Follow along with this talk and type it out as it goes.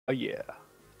Yeah.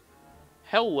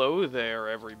 Hello there,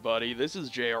 everybody. This is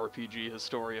JRPG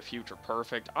Historia Future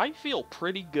Perfect. I feel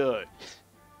pretty good.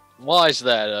 Why's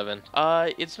that, Evan?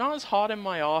 It's not as hot in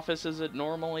my office as it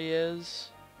normally is.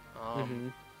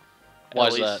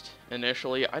 Why's At that? least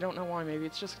initially. I don't know why. Maybe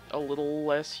it's just a little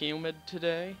less humid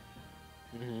today.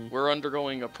 Mm-hmm. We're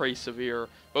undergoing a pretty severe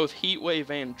both heat wave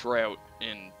and drought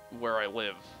in where I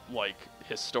live, like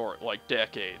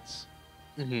decades.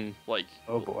 Mm-hmm. Like,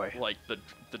 Oh boy. like the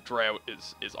drought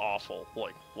is awful.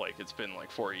 Like it's been like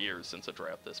 4 years since a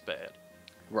drought this bad.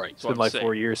 Right. It's been like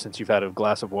 4 years since you've had a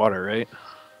glass of water, right?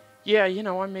 Yeah,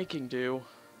 I'm making do.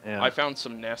 Yeah. I found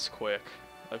some Nesquik.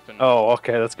 I've been Oh,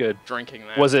 okay, that's good. drinking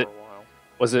that Was for it- a while.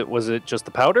 Was it just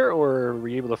the powder, or were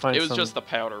you able to find It was some? just the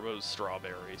powder, but it was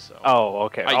strawberry, so... Oh,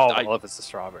 okay. I well, if it's the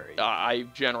strawberry. I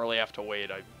generally have to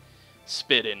wait. I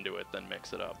spit into it, then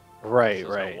mix it up. Right, There's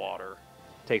right. no water.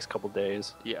 Takes a couple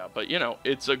days. Yeah, but,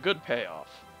 it's a good payoff.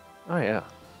 Oh,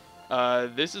 yeah.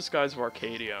 This is Skies of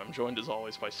Arcadia. I'm joined, as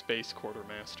always, by Space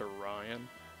Quartermaster Ryan.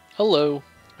 Hello.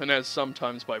 And as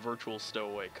sometimes by Virtual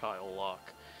Stowaway Kyle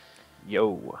Locke.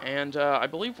 Yo. And I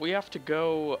believe we have to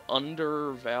go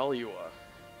under Valua.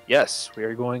 Yes, we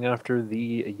are going after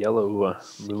the yellow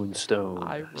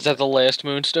moonstone. Is that the last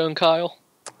moonstone, Kyle?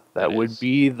 That It would is.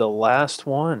 be the last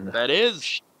one. That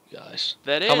is. Guys.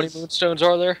 That is. How many moonstones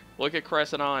are there? Look at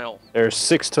Crescent Isle. There's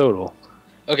 6 total.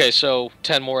 Okay, so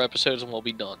 10 more episodes and we'll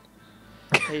be done.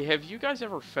 Hey, have you guys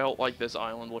ever felt like this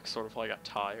island looks sort of like a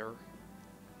tire?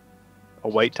 A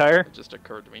white tire? It just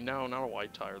occurred to me. No, not a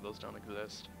white tire. Those don't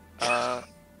exist.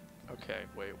 Okay,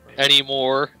 wait. Any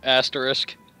more?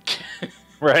 Asterisk.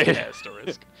 Right.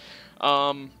 Asterisk.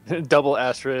 Double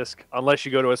asterisk. Unless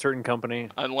you go to a certain company.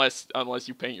 Unless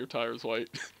you paint your tires white.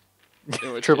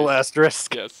 In which Triple case-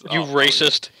 asterisk. Yes. You oh,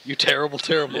 racist. You terrible,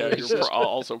 terrible Yeah, racist. you're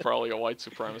also probably a white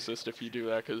supremacist if you do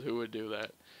that, because who would do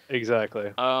that?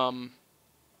 Exactly.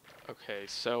 Okay,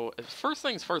 so first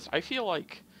things first, I feel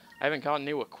like I haven't gotten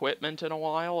new equipment in a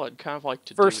while. I'd kind of like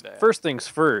to do that. First things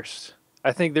first.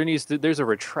 I think there's a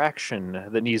retraction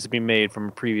that needs to be made from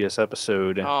a previous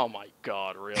episode. Oh my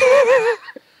god, really?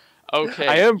 Okay.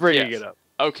 I am bringing yes. it up.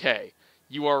 Okay,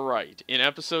 you are right. In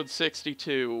episode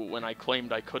 62, when I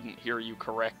claimed I couldn't hear you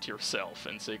correct yourself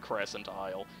and say Crescent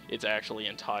Isle, it's actually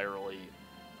entirely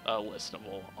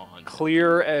listenable on...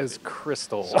 Clear as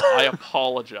crystal. So I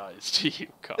apologize to you,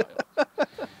 Kyle.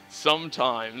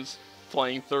 Sometimes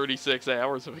playing 36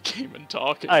 hours of a game and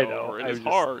talking I know, over it I'm is just-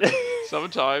 hard.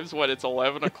 Sometimes when it's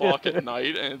 11 o'clock at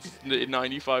night and it's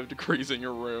 95 degrees in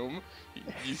your room,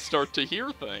 you start to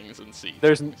hear things and see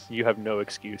things. You have no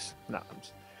excuse. No,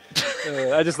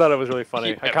 I just thought it was really funny.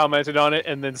 You I have- commented on it,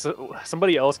 and then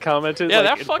somebody else commented. Yeah, like,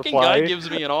 that in fucking reply. guy gives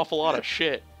me an awful lot of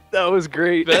shit. That was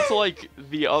great. That's like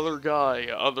the other guy,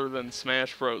 other than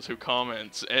Smash Bros, who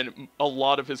comments, and a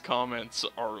lot of his comments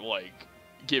are like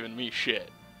giving me shit.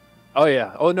 Oh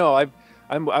yeah. Oh no.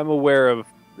 I'm aware of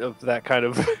that kind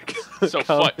of. So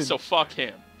fuck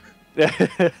him.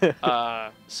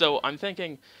 So I'm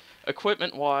thinking,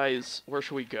 equipment-wise, where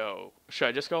should we go? Should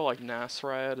I just go like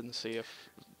Nasrad and see if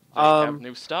they have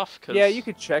new stuff? 'Cause Yeah, you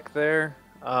could check there.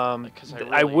 'cause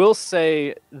I will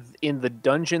say, in the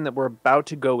dungeon that we're about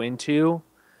to go into,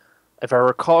 if I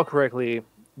recall correctly,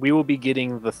 we will be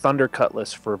getting the Thunder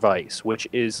Cutlass for Vice, which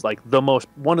is like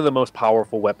one of the most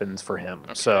powerful weapons for him.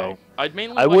 Okay. So I'd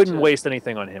mainly I like wouldn't to- waste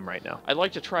anything on him right now. I'd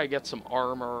like to try get some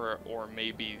armor or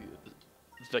maybe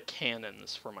the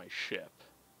cannons for my ship.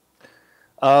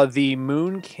 The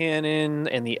Moon Cannon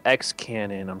and the X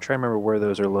Cannon, I'm trying to remember where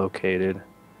those are located.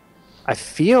 I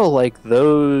feel like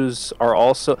those are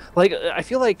also... I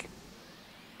feel like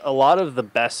a lot of the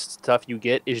best stuff you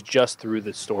get is just through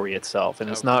the story itself, and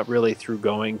it's Okay. not really through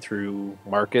going through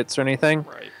markets or anything.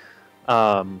 Right.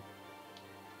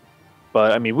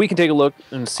 But, I mean, we can take a look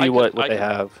and see what I they could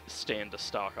have. stand to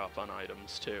stock up on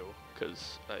items too,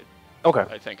 because Okay.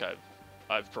 I think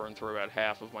I've burned through about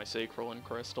half of my sacralin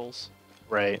crystals.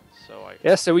 Right. So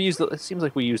Yeah, so it seems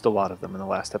like we used a lot of them in the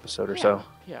last episode or so.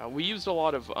 Yeah, we used a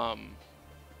lot of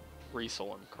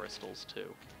Resolin crystals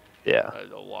too. Yeah.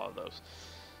 A lot of those.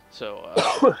 So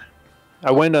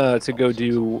I went to go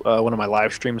do one of my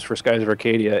live streams for Skies of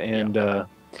Arcadia, and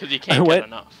because you can't get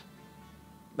enough.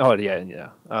 oh yeah.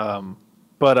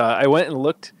 But I went and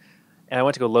looked, and I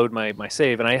went to go load my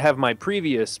save, and I have my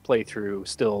previous playthrough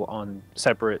still on a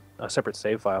separate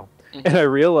save file, Mhm. and I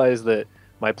realized that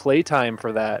my playtime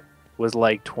for that was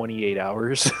like 28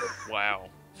 hours, Wow.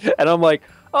 and I'm like,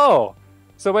 oh,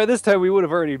 so by this time we would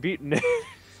have already beaten it.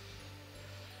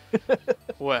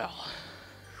 Well.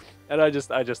 And I just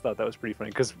thought that was pretty funny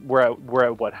because we're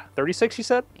at what, 36? You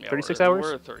said Yeah, 36 we're hours.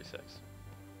 We're at 36.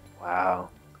 Wow.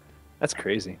 That's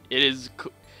crazy. It is.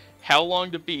 How long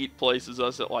to beat places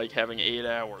us at like having 8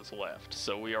 hours left,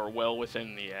 so we are well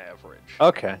within the average.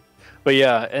 Okay. But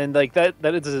yeah, and like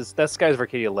that's Skies of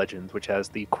Arcadia Legends, which has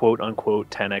the quote unquote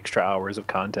 10 extra hours of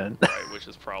content. Right, which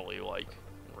is probably like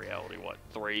in reality what,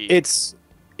 3? It's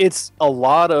a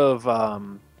lot of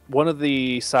one of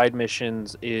the side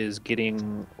missions is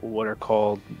getting what are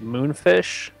called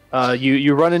moonfish.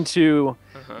 You run into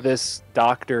this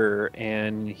doctor,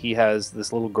 and he has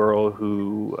this little girl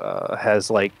who has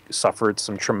like suffered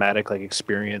some traumatic like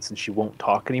experience, and she won't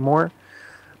talk anymore.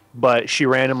 But she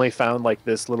randomly found like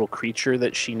this little creature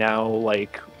that she now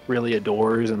like really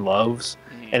adores and loves.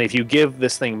 And if you give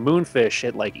this thing moonfish,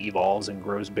 it like evolves and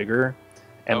grows bigger.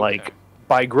 And like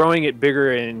by growing it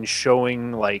bigger and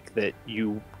showing like that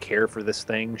you care for this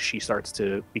thing, she starts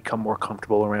to become more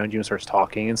comfortable around you and starts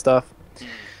talking and stuff.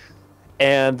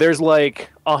 And there's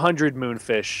like 100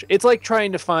 moonfish. It's like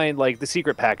trying to find like the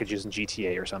secret packages in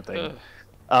GTA or something.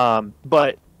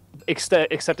 But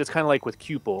except it's kind of like with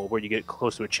Cupel, where you get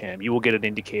close to a cham, you will get an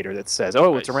indicator that says,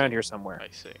 "Oh, it's around here somewhere." I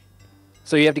see.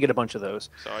 So you have to get a bunch of those.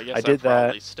 So I guess I did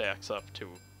probably that. Stacks up to.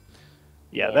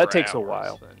 Yeah, more that takes a hours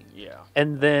while. than- yeah.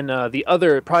 And then the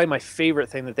other, probably my favorite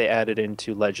thing that they added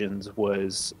into Legends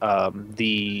was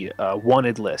the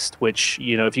wanted list, which,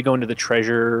 you know, if you go into the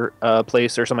treasure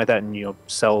place or something like that and, you know,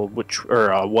 sell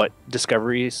what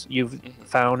discoveries you've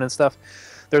found and stuff,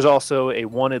 there's also a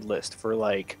wanted list for,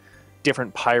 like,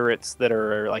 different pirates that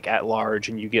are, like, at large,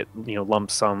 and you get, you know, lump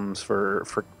sums for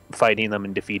fighting them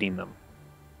and defeating them.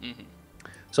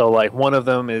 So, like, one of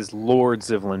them is Lord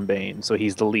Zivlin Bane, so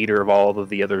he's the leader of all of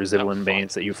the other Zivlin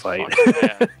Banes that you fight.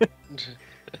 Fuck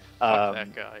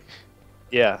that guy.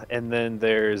 Yeah, and then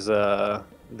there's the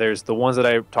ones that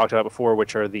I talked about before,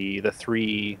 which are the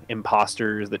 3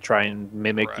 imposters that try and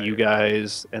mimic you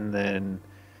guys, and then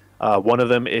one of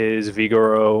them is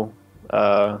Vigoro,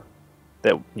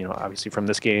 that, you know, obviously from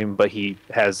this game, but he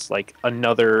has like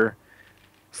another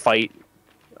fight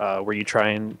where you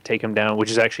try and take him down,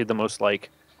 which is actually the most like.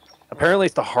 Apparently,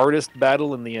 it's the hardest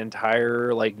battle in the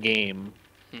entire like game.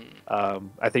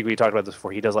 I think we talked about this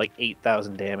before. He does like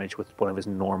 8,000 damage with one of his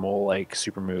normal like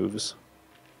super moves.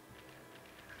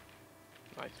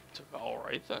 All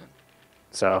right then.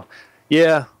 So,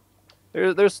 yeah,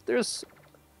 there's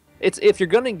it's if you're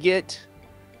gonna get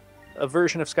a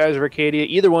version of Skies of Arcadia,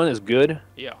 either one is good.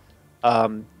 Yeah.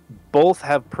 Both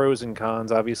have pros and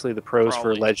cons. Obviously, the pros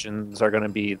Probably. for Legends are going to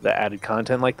be the added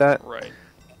content like that. Right.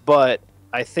 But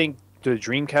I think the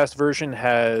Dreamcast version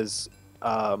has,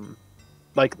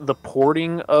 like, the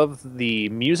porting of the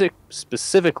music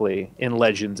specifically in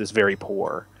Legends is very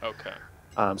poor. Okay.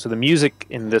 So the music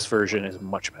in this version is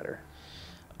much better.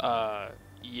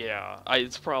 Yeah.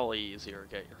 It's probably easier to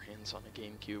get your hands on a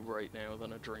GameCube right now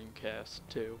than a Dreamcast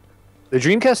too. The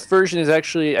Dreamcast version is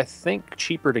actually, I think,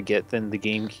 cheaper to get than the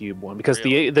GameCube one, because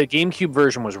the GameCube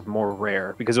version was more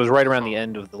rare, because it was right around the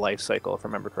end of the life cycle, if I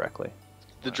remember correctly.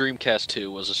 The Dreamcast 2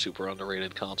 was a super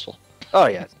underrated console. Oh,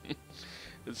 yeah.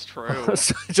 It's true.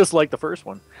 Just like the first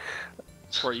one.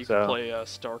 It's where you can play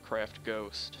StarCraft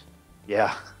Ghost.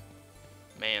 Yeah.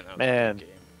 Man, that was a good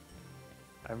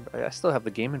game. I still have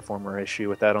the Game Informer issue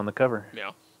with that on the cover.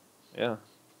 Yeah. Yeah.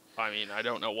 I mean, I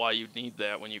don't know why you'd need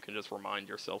that when you can just remind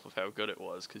yourself of how good it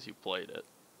was because you played it.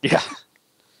 Yeah.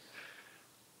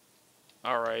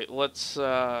 All right, let's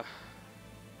hit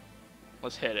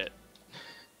it.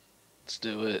 Let's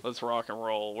do it. Let's rock and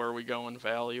roll. Where are we going,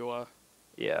 Valua?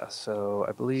 Yeah, so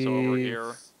I believe... So over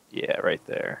here? Yeah, right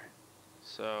there.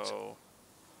 So...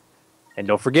 And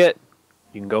don't forget,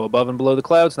 you can go above and below the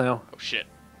clouds now. Oh, shit.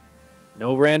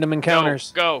 No random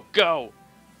encounters. Go, go, go!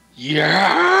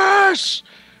 Yes!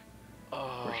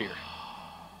 Oh. We're here.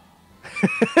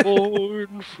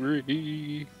 Born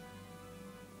free.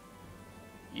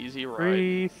 Easy ride.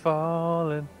 Free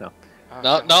falling. No. Oh,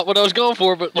 Not what I was going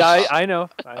for, but... Yeah, I know.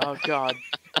 Oh, God.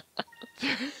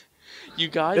 You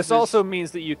guys... This also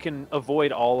means that you can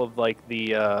avoid all of, like,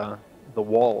 the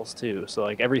walls, too. So,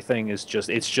 like, everything is just...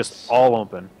 It's just all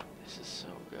open. This is so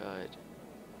good.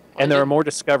 And there are more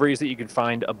discoveries that you can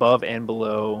find above and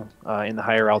below in the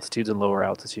higher altitudes and lower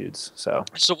altitudes. So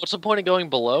what's the point of going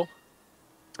below?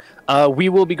 we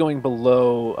will be going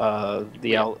below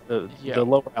the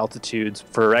lower altitudes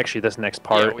for actually this next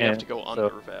part. Yeah, we have to go under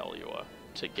Valua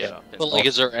to get up. But like,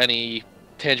 is there any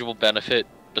tangible benefit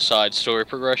besides story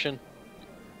progression?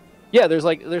 Yeah,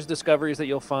 there's discoveries that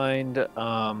you'll find.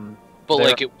 But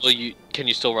like, can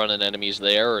you still run into enemies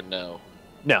there or no?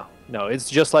 No, it's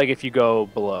just like if you go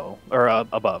below or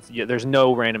above. Yeah, there's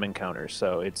no random encounters,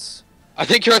 so it's. I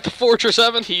think you're at the Fortress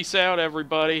 7. Peace out,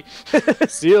 everybody.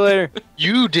 See you later.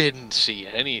 You didn't see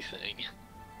anything.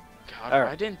 God, All why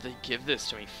right. didn't they give this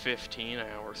to me 15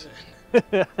 hours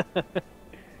in?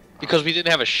 Because we didn't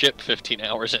have a ship 15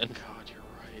 hours in. God, you're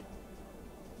right.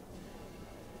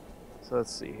 So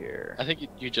let's see here. I think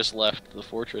you just left the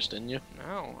fortress, didn't you?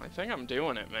 No, I think I'm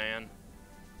doing it, man.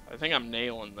 I think I'm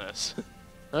nailing this.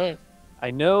 Alright.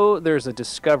 I know there's a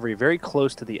discovery very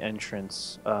close to the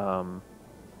entrance. Hey,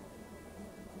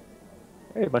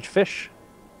 a bunch of fish.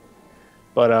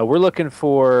 But we're looking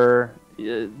for.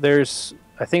 There's.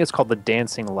 I think it's called the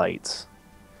Dancing Lights.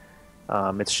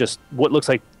 It's just what looks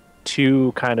like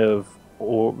two kind of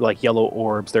like yellow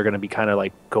orbs. They're going to be kind of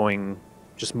like going,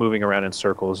 just moving around in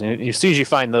circles. And as soon as you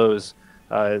find those,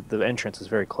 the entrance is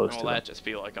very close to Will them. that just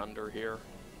be like under here?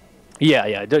 Yeah,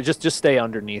 yeah. Just stay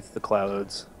underneath the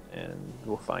clouds, and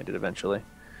we'll find it eventually.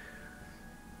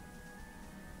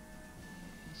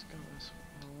 Let's go this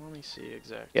way. Well, let me see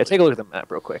exactly. Yeah, take a look at the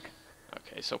map real quick.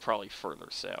 Okay, so probably further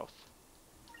south.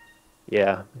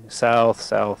 Yeah, south,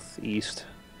 southeast.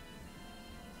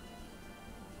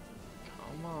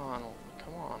 Come on,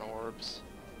 orbs.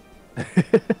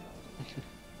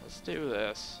 Let's do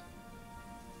this.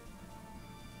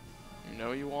 You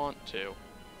know you want to.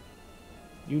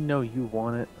 You know you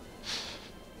want it.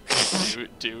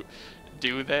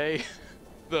 Do they?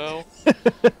 Though.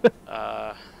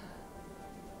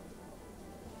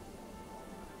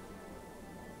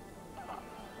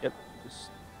 Yep. Just,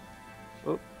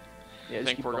 oh. Yeah, I just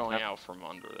think keep we're going out from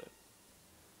under it.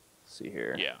 See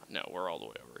here. Yeah, no, we're all the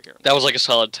way over here. That was like a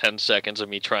solid 10 seconds of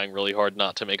me trying really hard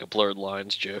not to make a blurred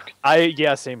lines joke.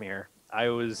 Yeah, same here. I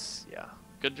was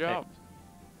Good job.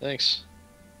 Thanks.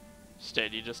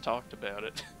 Instead, you just talked about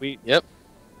it. Yep.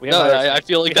 We No, have I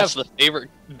feel like we that's have-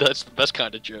 that's the best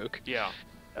kind of joke. Yeah.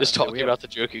 Just yeah, talking about the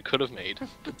joke you could have made,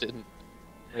 but didn't.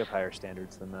 we have higher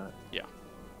standards than that.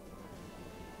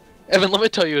 Evan, let me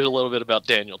tell you a little bit about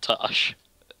Daniel Tosh.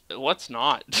 Let's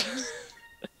not.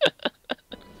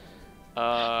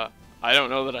 I don't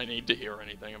know that I need to hear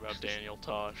anything about Daniel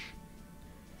Tosh.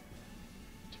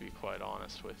 To be quite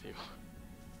honest with you.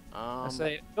 I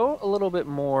say go a little bit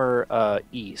more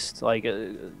east, like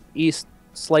east,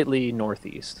 slightly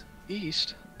northeast.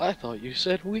 East? I thought you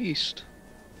said west.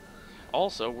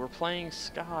 Also, we're playing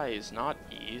skies, not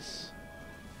east.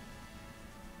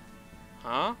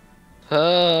 Huh?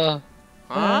 Huh?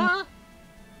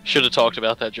 Should have talked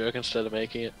about that joke instead of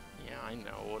making it. Yeah, I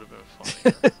know. It would have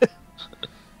been funny.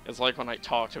 It's like when I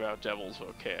talked about devil's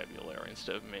vocabulary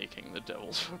instead of making the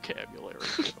devil's vocabulary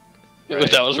joke.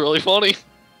 But that was really funny.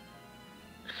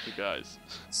 You guys,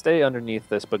 Stay underneath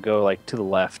this, but go like to the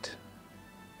left.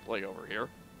 like over here.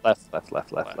 Left.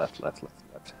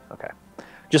 Okay.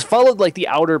 Just follow like the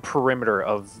outer perimeter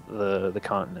of the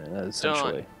continent,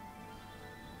 essentially.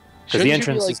 Shouldn't the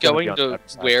entrance you be is like gonna be going on the to other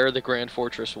side. where the Grand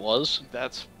Fortress was?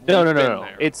 That's No. we've been No.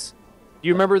 there. It's. Do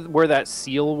you remember where that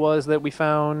seal was that we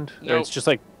found? Or Nope. It's just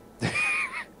like.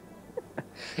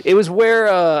 It was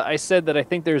where I said that I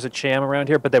think there's a cham around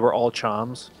here, but they were all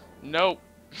chams. Nope.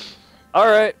 All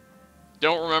right.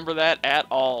 Don't remember that at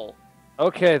all.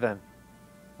 Okay then.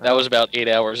 That was about 8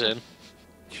 hours in.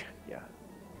 Yeah.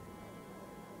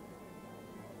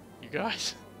 You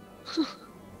guys.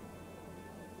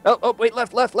 Oh, wait,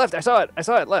 left. I saw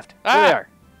it, left. There Ah! they are.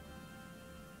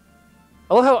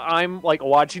 I love how I'm like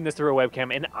watching this through a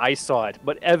webcam and I saw it,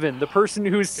 but Evan, the person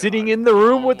who's sitting in the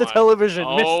room with the television,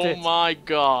 missed it. Oh my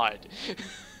god.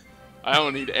 I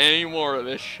don't need any more of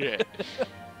this shit.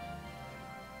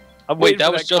 I'm Wait, waiting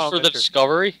that was just for the commenter.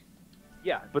 discovery?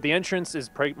 Yeah, but the entrance is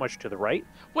pretty much to the right.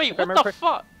 Wait, If I what remember the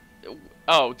fuck?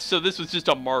 Oh, so this was just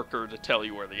a marker to tell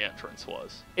you where the entrance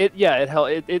was.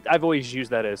 I've always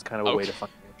used that as kind of a way Okay. to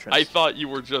find the entrance. I thought you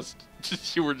were just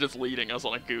leading us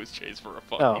on a goose chase for a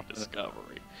fucking No.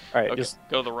 discovery. All right, Okay, just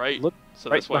go to the right. look So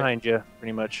right this way. behind you,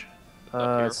 pretty much. Up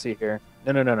here? Let's see here.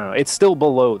 No. It's still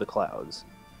below the clouds.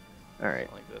 All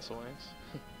right. Like this way.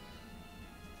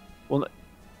 Well,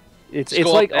 it's Just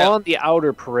go like up now. on the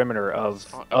outer perimeter of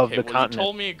Okay, the well, continent. you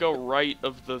told me to go right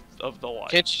of the light.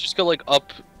 Can't you just go like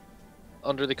up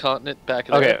under the continent, back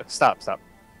of Okay, stop. All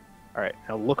right,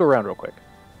 now look around real quick.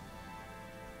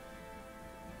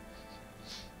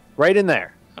 Right in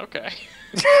there. Okay.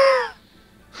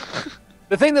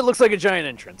 The thing that looks like a giant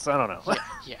entrance. I don't know.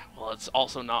 Yeah, well, it's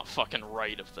also not fucking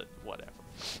right of the whatever.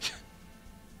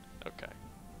 Okay.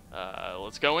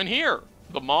 Let's go in here.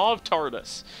 The Maw of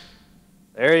Tardis.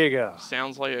 There you go.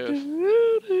 Sounds like a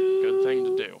good thing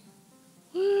to do.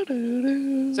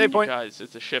 Save You point. guys,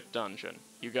 it's a ship dungeon.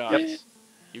 You guys.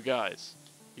 You guys.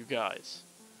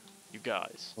 That's I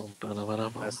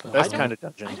don't- kind of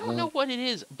dungeon. I don't know what it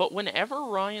is, but whenever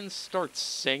Ryan starts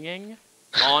singing,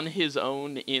 on his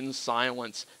own in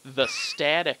silence, the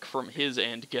static from his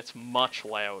end gets much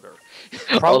louder.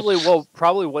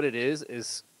 Probably what it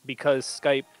is because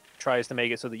Skype tries to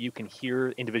make it so that you can hear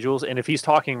individuals, and if he's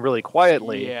talking really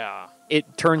quietly, Yeah.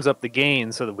 it turns up the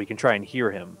gain so that we can try and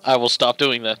hear him. I will stop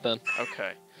doing that then.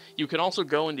 Okay. You can also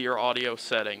go into your audio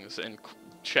settings and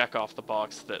check off the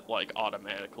box that like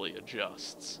automatically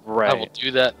adjusts. Right. I will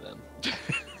do that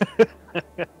then.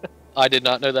 I did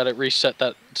not know that it reset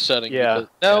that setting. Yeah. Because,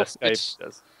 no, yeah, Skype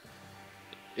does.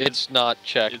 it's not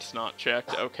checked. It's not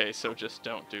checked. Okay, so just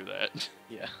don't do that.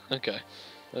 Yeah. Okay.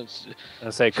 That's, I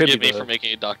say it could forgive be me for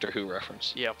making a Doctor Who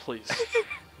reference. Yeah, please.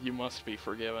 You must be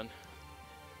forgiven.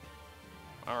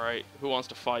 Alright, who wants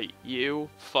to fight? You?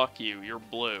 Fuck you, you're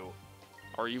blue.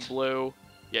 Are you blue?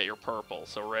 Yeah, you're purple,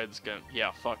 so red's gonna...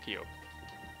 Yeah, fuck you.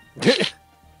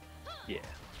 Yeah.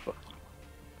 Fuck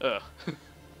you. Ugh.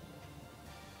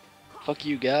 Fuck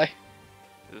you, guy.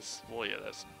 Look at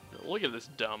this. Look at this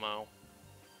dumbo.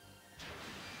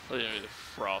 Look at the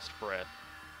frost breath.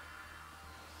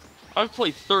 I've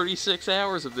played 36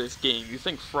 hours of this game. You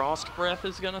think frost breath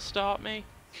is gonna stop me?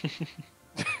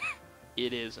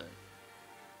 It isn't.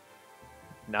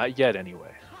 Not yet,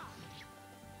 anyway.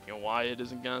 You know why it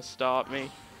isn't gonna stop me?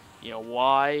 You know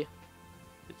why?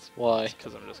 Why? It's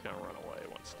because I'm just gonna run away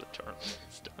once the turn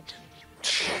is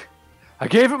done. I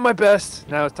gave it my best.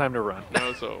 Now it's time to run. Now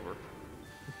it's over.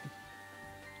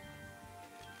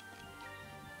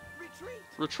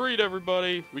 Retreat,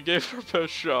 everybody! We gave it our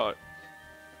best shot.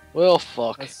 Well,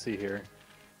 fuck. Let's see here.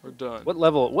 We're done. What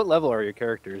level are your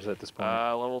characters at this point?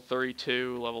 Level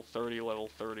 32, level 30, level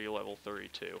 30, level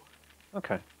 32.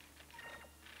 Okay.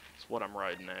 That's what I'm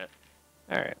riding at.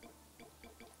 All right.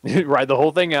 Ride the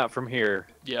whole thing out from here.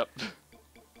 Yep.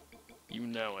 You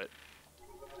know it.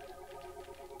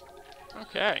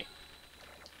 Okay.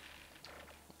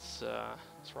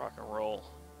 Let's rock and roll.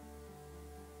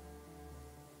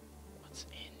 What's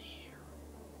in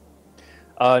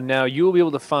here? Now you will be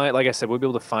able to find, like I said, we'll be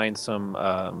able to find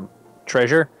some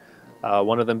treasure.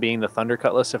 One of them being the Thunder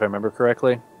Cutlass, if I remember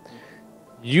correctly.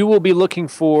 You will be looking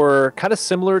for kind of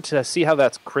similar to see how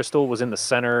that crystal was in the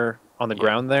center on the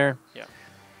ground there.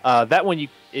 Yeah. That one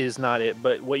is not it,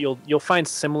 but what you'll find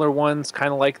similar ones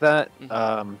kind of like that.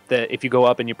 Mm-hmm. That if you go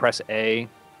up and you press A,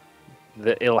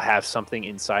 that it'll have something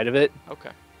inside of it.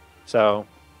 Okay. So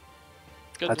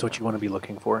Good that's to what know. you want to be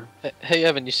looking for. Hey,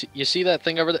 Evan, you see that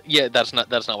thing over there? Yeah, that's not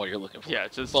what you're looking for. Yeah,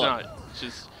 it's just But- not.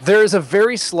 Just There is a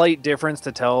very slight difference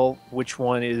to tell which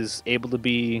one is able to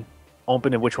be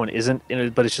open and which one isn't,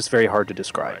 but it's just very hard to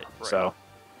describe. Right. So,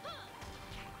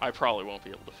 I probably won't be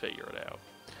able to figure it out.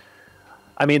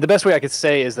 I mean, the best way I could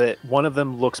say is that one of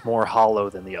them looks more hollow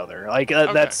than the other. Like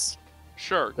Okay. that's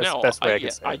Sure. That's no. the best way I yeah,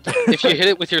 can say I it. get it. If you hit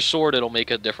it with your sword, it'll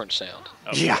make a different sound.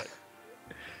 Okay. Yeah.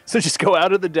 So just go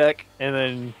out of the deck and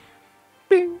then,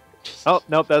 bing. Oh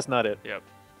nope, that's not it. Yep.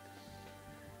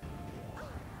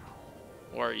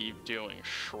 What are you doing,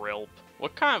 Shrilp?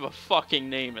 What kind of a fucking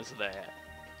name is that?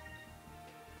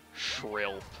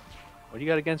 Shrilp. What do you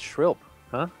got against Shrilp,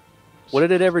 huh? What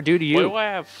did it ever do to What you? do I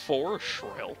have for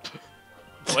Shrilp?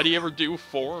 What do you ever do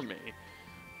for me?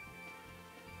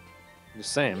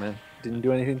 Just saying, man. Didn't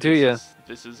do anything to you.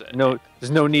 This is No,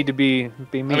 there's no need to be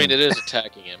mean. I mean, it is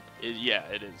attacking him. yeah,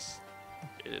 it is.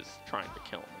 It is trying to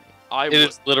kill me. I It would.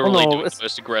 is literally no, doing it's- the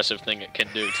most aggressive thing it can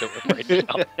do to him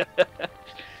right now.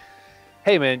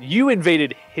 Hey, man, you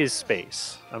invaded his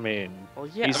space. I mean, Well,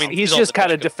 yeah. he's, I mean, he's on just the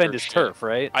kind of deck of defend his first turf,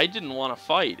 right? I didn't want to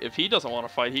fight. If he doesn't want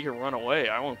to fight, he can run away.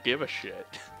 I won't give a shit.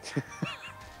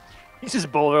 He's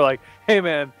just boulder like, hey,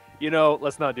 man,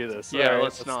 let's not do this. Yeah, All right,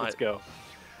 let's not. Let's go.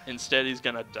 Instead, he's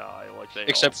gonna die like they.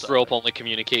 Except all Shrilp die. only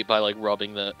communicate by like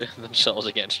rubbing themselves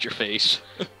against your face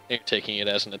and taking it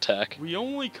as an attack. We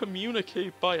only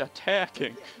communicate by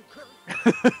attacking.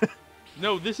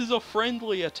 No, this is a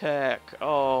friendly attack.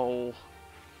 Oh.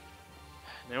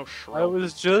 Now Shrilp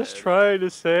is dead. trying to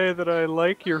say that I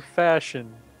like your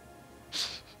fashion.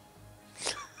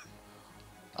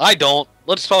 I don't.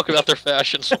 Let's talk about their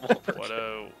fashion some more.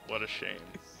 What a shame.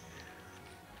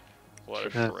 What a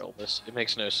Yeah. Shrilp. It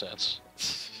makes no sense.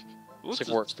 Let's It's like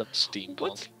just- worse than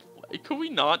steampunk. Can we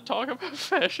not talk about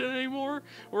fashion anymore?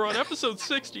 We're on episode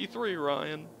 63,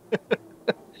 Ryan.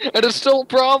 And it's still a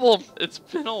problem. It's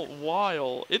been a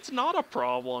while. It's not a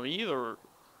problem either.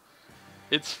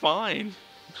 It's fine.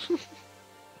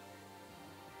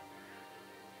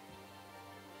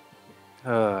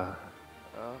 Uh,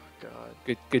 Oh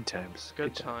god. good times.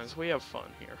 Good times. We have fun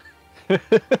here.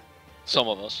 Some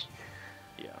of us.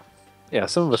 Yeah. Yeah,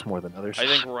 some of us more than others. I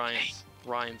think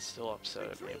Ryan's still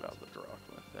upset at me about the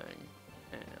drachma thing.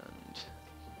 And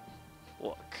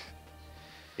look.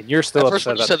 And you're still At first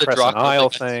when upset you about the said the Crescent Drachma Isle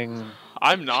thing, thing.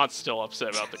 I'm not still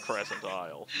upset about the Crescent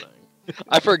Isle thing.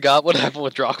 I forgot what happened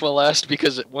with Drachma last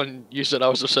because when you said I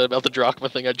was upset about the Drachma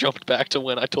thing, I jumped back to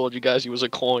when I told you guys he was a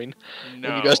coin. No.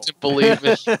 And you guys didn't believe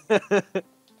me.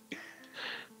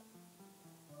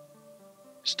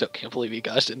 Still can't believe you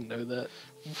guys didn't know that.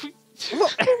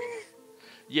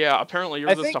 Yeah, apparently you're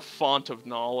I just think- a font of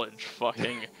knowledge.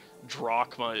 Fucking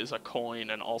drachma is a coin,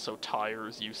 and also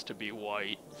tires used to be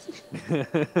white.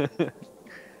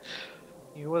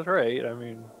 He was right. I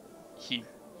mean,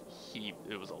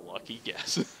 It was a lucky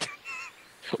guess.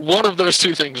 One of those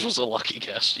two things was a lucky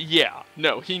guess. Yeah,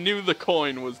 no, he knew the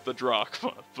coin was the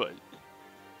drachma, but,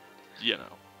 you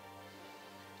know.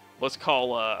 Let's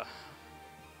call a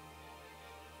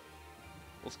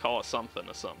something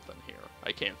a something here.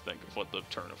 I can't think of what the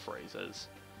turn of phrase is.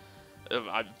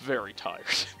 I'm very tired.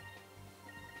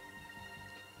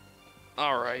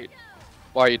 Alright.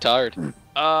 Why are you tired?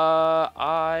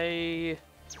 I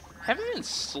haven't been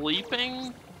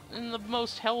sleeping in the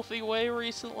most healthy way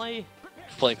recently.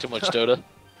 Playing too much Dota?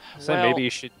 so Well, maybe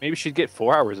you should get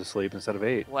 4 hours of sleep instead of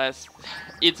 8.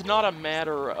 it's not a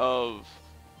matter of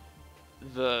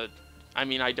I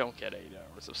mean, I don't get 8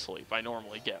 hours of sleep. I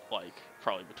normally get, like,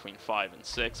 probably between 5 and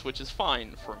 6, which is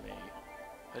fine for me.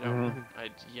 I don't,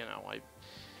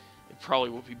 it probably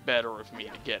would be better of me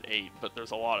to get 8, but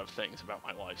there's a lot of things about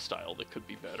my lifestyle that could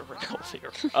be better and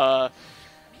healthier.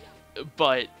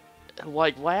 But,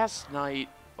 like, last night,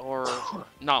 or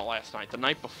not last night, the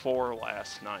night before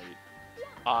last night,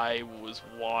 I was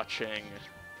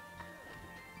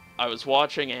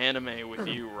watching anime with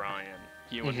you, Ryan,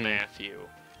 you and Matthew,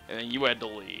 and then you had to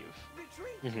leave.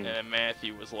 And then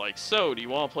Matthew was like, "So, do you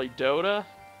want to play Dota?"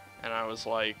 And I was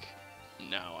like,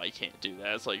 "No, I can't do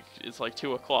that. It's like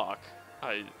 2 o'clock.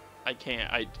 I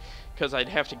can't. Because I'd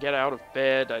have to get out of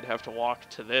bed. I'd have to walk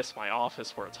to my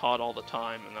office where it's hot all the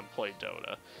time, and then play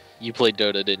Dota." You played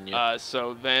Dota, didn't you?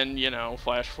 So then,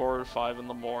 flash forward to 5 in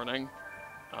the morning.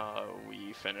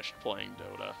 We finished playing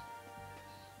Dota.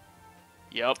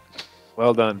 Yep.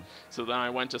 Well done. So then I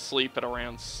went to sleep at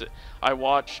around I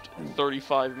watched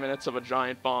 35 minutes of a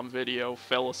Giant Bomb video,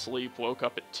 fell asleep, woke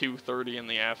up at 2:30 in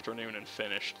the afternoon, and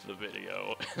finished the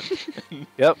video.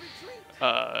 Yep.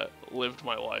 Lived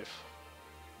my life.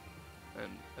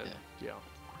 And yeah.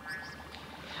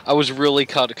 I was really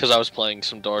caught because I was playing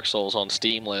some Dark Souls on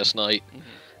Steam last night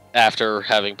after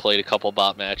having played a couple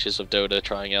bot matches of Dota,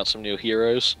 trying out some new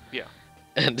heroes. Yeah.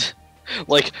 And,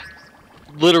 like,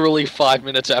 literally 5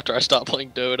 minutes after I stopped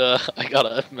playing Dota, I got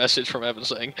a message from Evan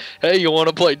saying, "Hey, you want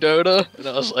to play Dota?" And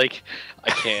I was like, I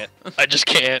can't. I just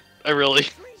can't. I really...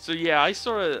 So yeah, I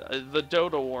sort of, the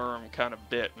Dota worm kind of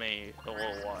bit me a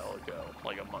little while ago,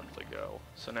 like a month ago.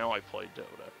 So now I play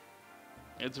Dota.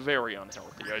 It's very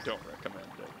unhealthy. I don't recommend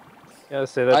it. Yeah, I'd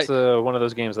say that's one of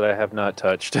those games that I have not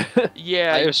touched.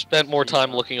 Yeah. I have spent more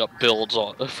time looking up builds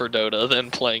for Dota than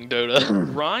playing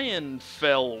Dota. Ryan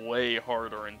fell way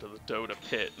harder into the Dota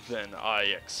pit than I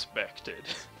expected.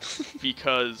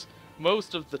 Because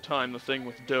most of the time the thing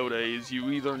with Dota is you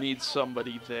either need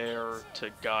somebody there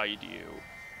to guide you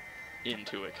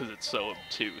into it because it's so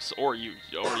obtuse, or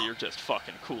you're just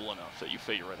fucking cool enough that you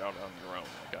figure it out on your own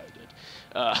like I did.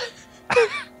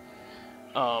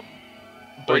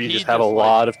 Or you just have a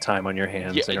lot of time on your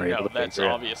hands and are able to that's figure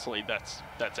it out. obviously that's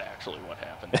actually what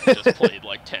happened. I just played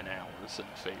like 10 hours and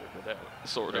figured it out.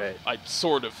 Sort of. Right. I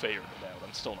sort of figured it out.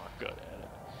 I'm still not good at it.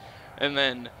 And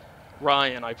then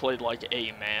Ryan, I played like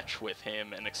a match with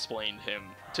him and explained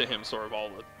to him sort of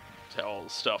how all the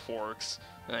stuff works.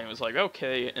 And he was like,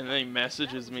 "Okay," and then he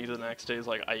messages me the next day. He's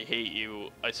like, "I hate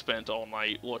you. I spent all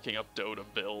night looking up Dota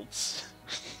builds."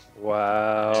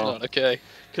 Wow. It's not okay.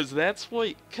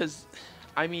 Because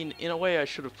I mean, in a way I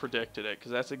should have predicted it,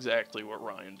 because that's exactly what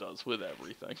Ryan does with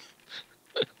everything.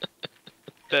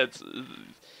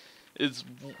 It's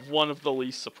one of the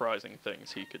least surprising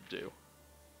things he could do.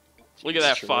 Look at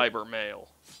that fiber mail.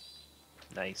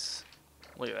 Nice.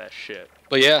 Look at that shit.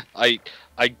 But yeah, I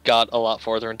got a lot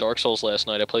farther in Dark Souls last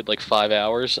night. I played like 5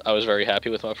 hours. I was very happy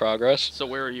with my progress. So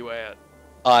where are you at?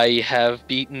 I have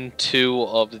beaten 2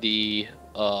 of the,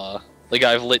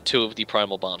 I've lit 2 of the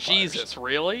primal bonfires. Jesus,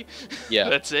 really? Yeah.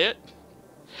 That's it?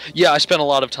 Yeah, I spent a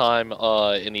lot of time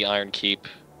in the Iron Keep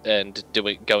and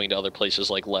going to other places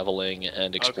like leveling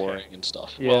and exploring and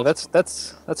stuff. Yeah, well,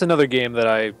 that's another game that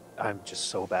I'm just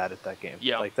so bad at that game.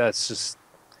 Yeah. Like that's just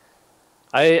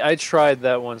I tried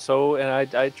that one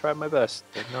and I tried my best.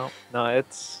 But no,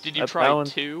 it's Did you try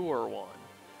 2 or 1?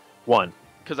 1.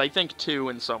 Because I think 2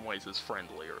 in some ways is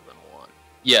friendlier than 1.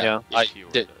 Yeah. I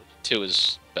did. 2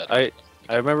 is better.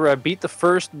 I remember I beat the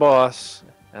first boss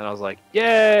and I was like,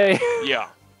 "Yay!" Yeah.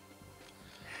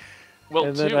 Well,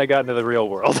 and then two, I got into the real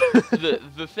world.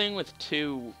 the thing with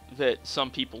 2 that some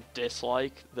people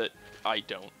dislike, that I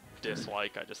don't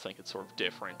dislike, I just think it's sort of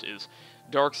different, is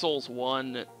Dark Souls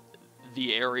 1,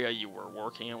 the area you were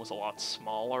working in was a lot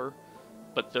smaller,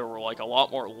 but there were like a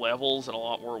lot more levels and a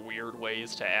lot more weird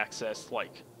ways to access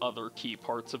like other key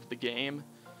parts of the game.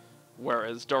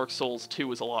 Whereas Dark Souls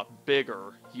 2 is a lot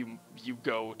bigger, you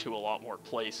go to a lot more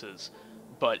places,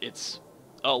 but it's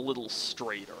a little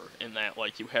straighter in that,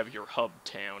 like, you have your hub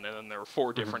town, and then there are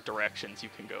 4 different directions you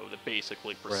can go that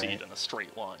basically proceed in a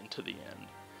straight line to the end.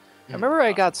 I remember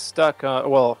I got stuck on,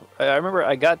 well, I remember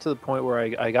I got to the point where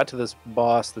I got to this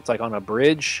boss that's like on a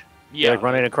bridge. Yeah, You're like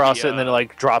running across it and then it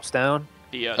like drops down.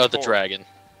 The dragon.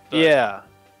 Yeah.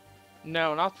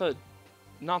 No, not the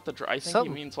I think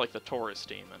he means like the Taurus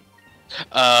demon.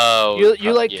 Oh.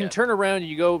 You like can turn around and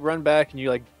you go run back and you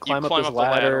like climb up this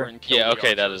ladder. And kill yeah, the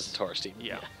okay, that archers. is the Taurus demon.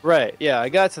 Yeah. Right, yeah, I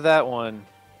got to that one.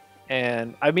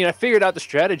 And I mean, I figured out the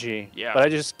strategy, yeah. but I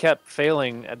just kept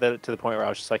failing to the point where I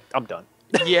was just like, I'm done.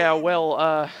 Yeah,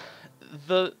 well,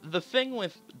 the thing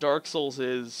with Dark Souls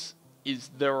is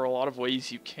there are a lot of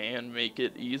ways you can make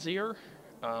it easier.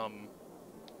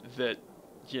 That,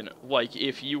 you know, like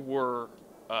if you were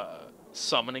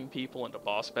summoning people into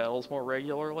boss battles more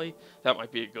regularly, that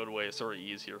might be a good way to sort of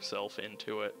ease yourself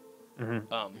into it.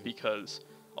 Because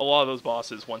a lot of those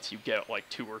bosses, once you get like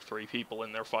 2 or 3 people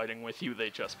in there fighting with you, they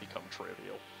just become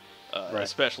trivial. Right.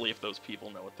 Especially if those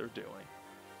people know what they're doing.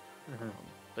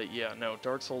 But yeah, no,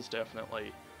 Dark Souls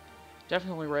definitely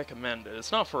recommend it.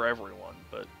 It's not for everyone,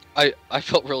 but I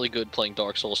felt really good playing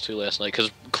Dark Souls 2 last night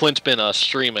because Clint's been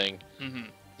streaming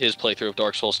his playthrough of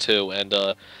Dark Souls 2,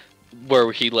 and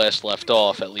where he last left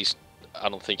off, at least I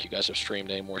don't think you guys have streamed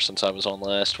anymore since I was on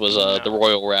last, was the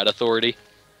Royal Rat Authority.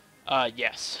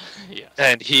 Yes. Yes.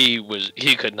 And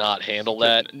he could not handle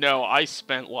that. No, I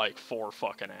spent like 4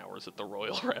 fucking hours at the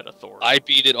Royal Rat Authority. I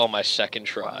beat it on my second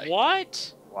try.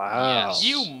 What? Wow. Yes.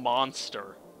 You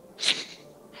monster.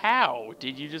 How?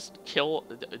 Did you just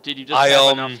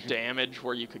have enough damage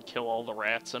where you could kill all the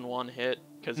rats in one hit?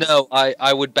 No,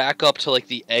 I would back up to like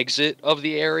the exit of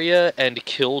the area and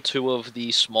kill 2 of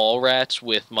the small rats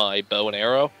with my bow and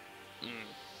arrow.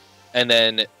 And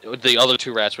then the other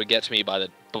 2 rats would get to me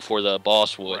before the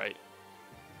boss would. Right.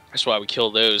 So I would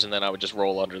kill those, and then I would just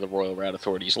roll under the Royal Rat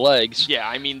Authority's legs. Yeah,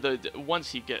 I mean,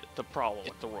 once you get the problem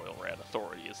with the Royal Rat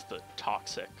Authority is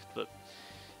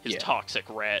his toxic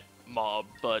rat mob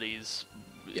buddies.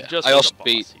 Yeah. Just I also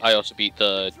beat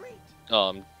the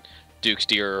Duke's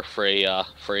Deer Freya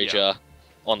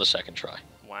on the second try.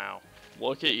 Wow,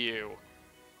 look at you,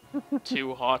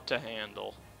 too hot to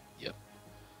handle. Yep.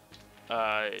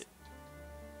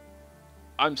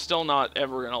 I'm still not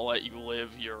ever gonna let you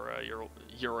live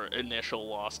your initial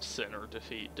Lost Sinner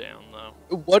defeat down, though.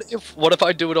 What if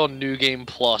I do it on New Game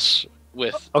Plus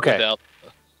without?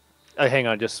 Hang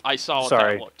on, just I saw what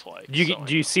that looked like.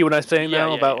 Do you see what I'm saying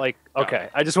now about like? Okay,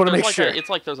 I just want to make sure. It's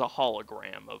like there's a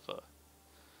hologram of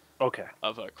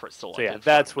a crystal. So yeah,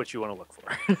 that's what you want to look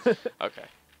for. Okay.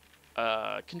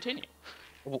 Continue.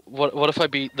 What if I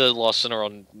beat the Lost Sinner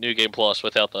on New Game Plus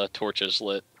without the torches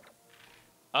lit?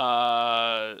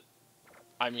 I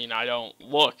mean, I don't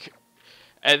look.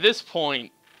 At this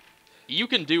point, you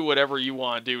can do whatever you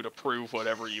want to do to prove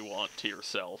whatever you want to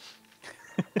yourself.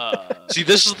 See,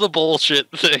 this is the bullshit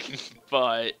thing.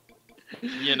 But,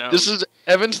 you know... This is...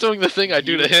 Evan's doing the thing I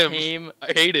do to him.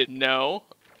 I hate it. No,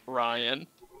 Ryan.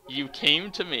 You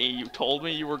came to me, you told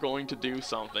me you were going to do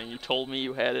something, you told me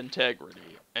you had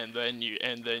integrity, and then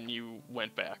you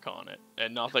went back on it.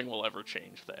 And nothing will ever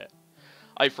change that.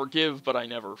 I forgive, but I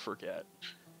never forget.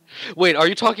 Wait, are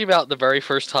you talking about the very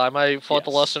first time I fought the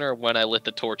Lost Sinner, or when I lit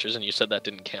the torches and you said that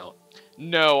didn't count?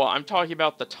 No, I'm talking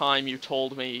about the time you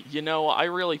told me, you know, I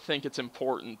really think it's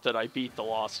important that I beat the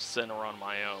Lost Sinner on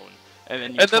my own.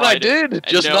 And then I did,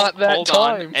 just not that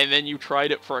time. And then you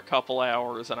tried it for a couple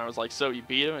hours, and I was like, so you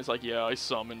beat him? He's like, yeah, I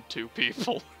summoned 2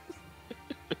 people.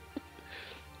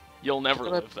 You'll never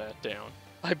live that down.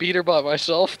 I beat her by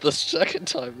myself the second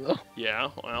time, though.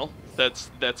 Yeah, well, that's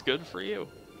good for you.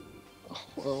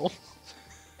 Well,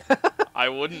 I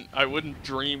wouldn't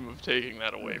dream of taking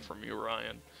that away from you,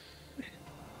 Ryan.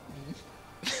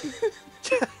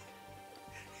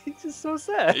 He's just so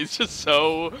sad. He's just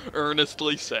so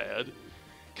earnestly sad.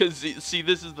 Because, see,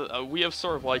 this is we have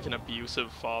sort of like an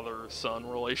abusive father-son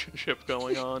relationship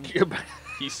going on.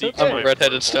 He seeks I'm my a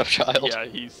redheaded approval. stepchild. Yeah,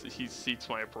 he seeks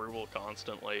my approval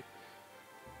constantly.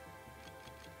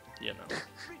 You know.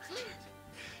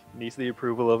 Needs the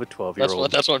approval of a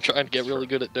 12-year-old. That's what I'm trying to get really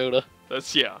good at Dota.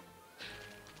 Yeah.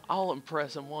 I'll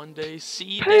impress him one day.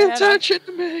 See, Pay Dad, attention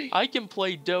to me! I can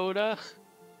play Dota.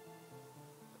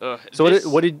 So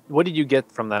what did you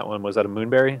get from that one? Was that a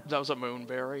moonberry? That was a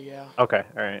moonberry, yeah. Okay,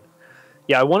 all right.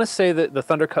 Yeah, I want to say that the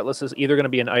Thunder Cutlass is either going to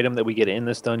be an item that we get in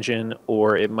this dungeon,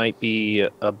 or it might be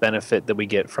a benefit that we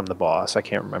get from the boss. I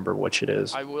can't remember which it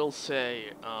is. I will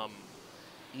say,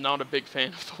 not a big fan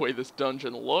of the way this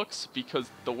dungeon looks,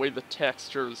 because the way the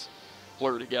textures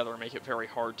blur together make it very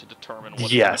hard to determine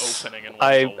what's an opening and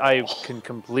what's a wall. I can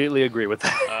completely agree with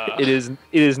that. It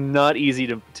is not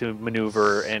easy to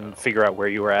maneuver and figure out where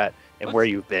you were at and where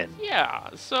you've been. Yeah,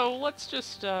 so let's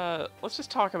just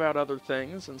talk about other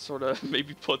things and sort of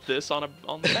maybe put this on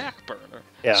the back burner.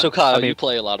 Yeah. So Kyle, you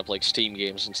play a lot of like Steam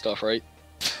games and stuff, right?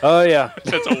 Oh yeah.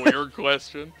 That's a weird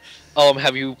question.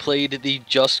 Have you played the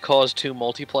Just Cause 2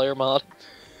 multiplayer mod?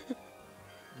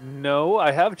 No,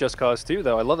 I have Just Cause 2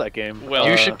 though. I love that game. Well,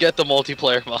 you should get the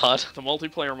multiplayer mod. The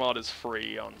multiplayer mod is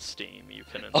free on Steam. You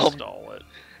can install it.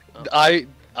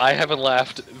 I haven't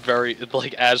laughed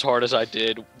as hard as I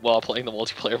did while playing the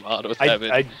multiplayer mod with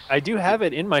Evan. I do have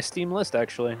it in my Steam list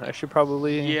actually. I should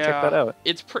probably check that out.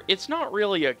 It's not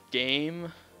really a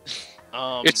game.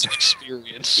 It's an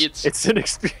experience. It's an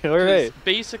experience. All right.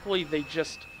 Basically, they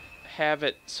just have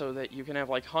it so that you can have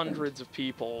like hundreds of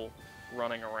people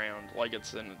running around like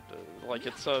it's an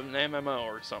MMO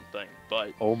or something.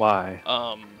 But oh my.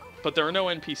 But there are no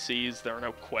NPCs, there are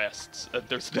no quests.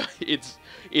 There's no,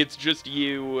 it's just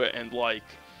you, and like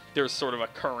there's sort of a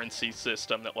currency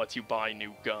system that lets you buy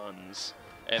new guns,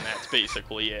 and that's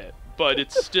basically it. But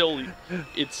it's still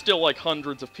like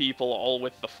hundreds of people all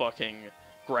with the fucking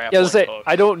grappling hook.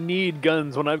 I don't need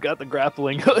guns when I've got the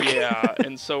grappling hook. Yeah,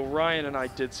 and so Ryan and I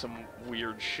did some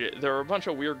weird shit. There are a bunch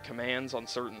of weird commands on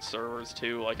certain servers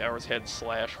too, like ours had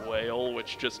 /whale,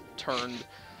 which just turned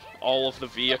all of the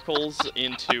vehicles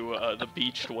into the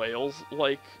beached whales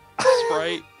like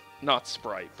sprite, not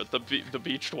sprite, but the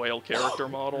beached whale character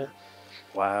model.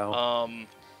 Wow.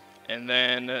 And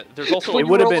then there's also it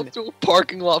would have been through a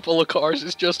parking lot full of cars.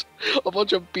 It's just a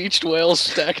bunch of beached whales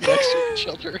stacked next to each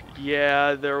other.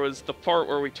 Yeah, there was the part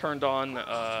where we turned on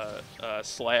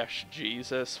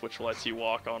 /Jesus, which lets you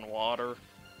walk on water.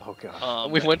 Oh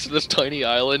god. We went to this tiny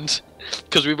island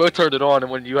because we both turned it on,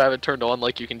 and when you have it turned on,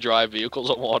 like you can drive vehicles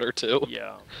on water too.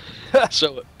 Yeah.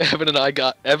 So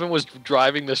Evan was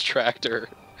driving this tractor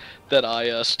that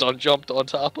I stunt jumped on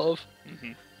top of,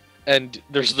 and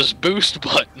there's this boost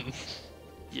button.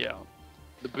 Yeah.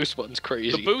 The boost button's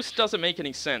crazy. The boost doesn't make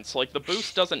any sense. Like, the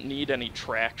boost doesn't need any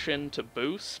traction to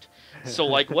boost. So,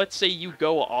 like, let's say you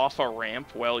go off a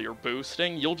ramp while you're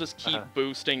boosting, you'll just keep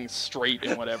boosting straight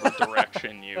in whatever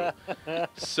direction you...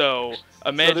 So,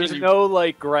 imagine there's no,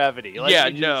 like, gravity. Like, yeah,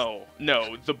 no.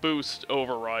 The boost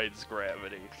overrides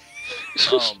gravity.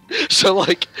 So,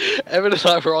 like, Evan and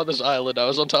I were on this island. I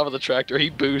was on top of the tractor.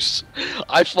 He boosts.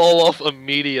 I fall off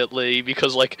immediately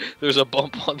because, like, there's a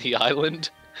bump on the island.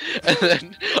 And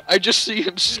then I just see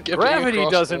him skipping Gravity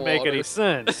across doesn't the make water. any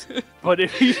sense. But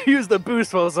if you use the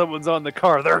boost while someone's on the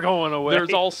car, they're going away.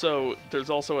 There's also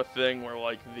a thing where,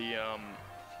 like,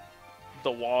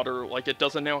 the water, like, it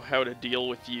doesn't know how to deal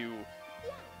with you.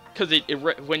 Because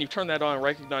when you turn that on, it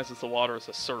recognizes the water as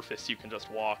a surface you can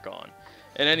just walk on.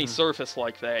 And any surface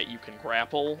like that you can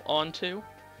grapple onto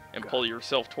and pull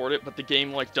yourself toward it, but the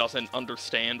game, like, doesn't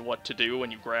understand what to do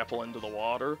when you grapple into the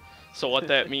water. So what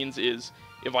that means is,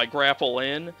 if I grapple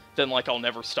in, then, like, I'll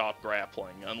never stop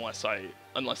grappling unless I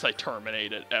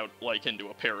terminate it out, like, into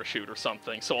a parachute or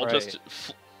something. So I'll just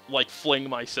fling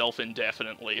myself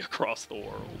indefinitely across the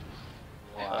world.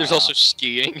 Wow. There's also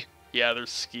skiing. Yeah,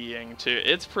 there's skiing too.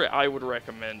 I would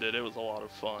recommend it. It was a lot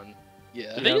of fun.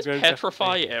 Yeah. Did they just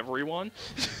petrify everyone?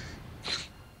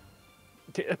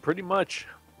 Yeah, pretty much.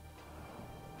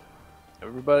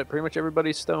 Pretty much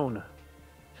everybody's stoned.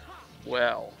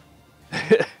 Well.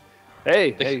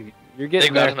 Hey, you're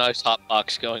getting They've got there. a nice hot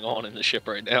box going on in the ship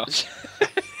right now.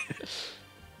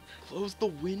 Close the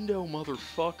window,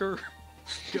 motherfucker.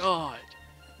 God.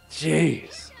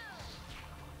 Jeez.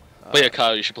 But yeah,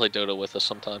 Kyle, you should play Dota with us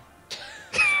sometime.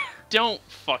 Don't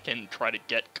fucking try to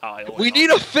get Kyle. We need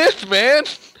a fifth, man!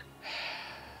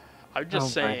 I'm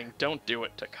just saying, don't do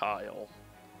it to Kyle.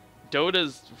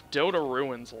 Dota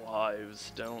ruins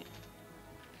lives. Don't.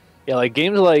 Yeah, like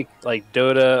games like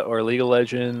Dota or League of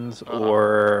Legends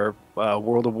or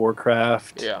World of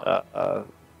Warcraft. Yeah.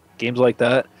 Games like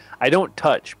that, I don't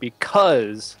touch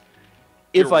because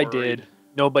if You're I worried. did,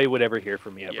 nobody would ever hear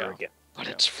from me ever again. But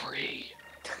it's free.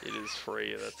 It is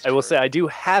free. That's I will say I do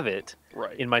have it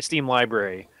right in my Steam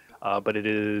library, but it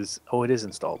is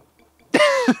installed.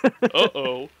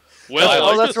 Uh-oh.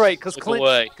 Well, that's right, because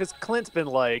Clint's Clint's been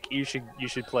like, you should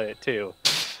play it too.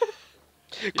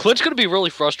 Clint's gonna be really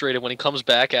frustrated when he comes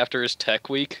back after his tech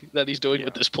week that he's doing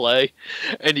with this play,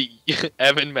 and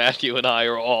Evan, Matthew, and I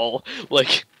are all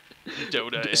like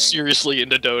Dota. seriously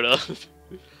into Dota.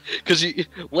 Because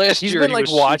last He's year been he like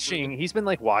was watching. He's been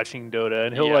like watching Dota,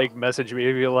 and he'll Yeah. like message me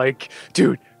and be like,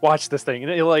 "Dude, watch this thing."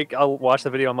 And he'll like, I'll watch the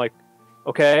video. I'm like,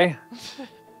 "Okay,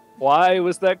 why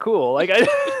was that cool?" Like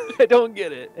I don't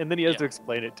get it. And then he has to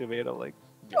explain it to me, and I'm like,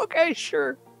 "Okay,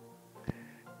 sure,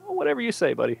 well, whatever you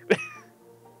say, buddy."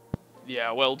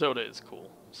 Yeah, well, Dota is cool,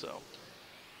 so.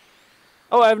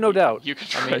 Oh, I have no doubt. You can I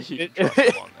try. mean, You can trust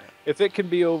him on that. If it can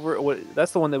be over,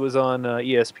 that's the one that was on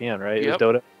ESPN, right? Yep. It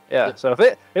was Dota. Yeah. So if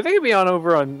it can be on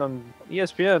over on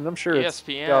ESPN, I'm sure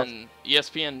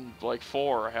ESPN like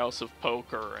 4, House of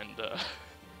Poker, and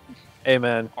Hey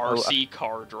man, RC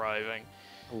car driving.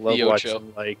 I love The Ocho.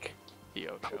 watching like The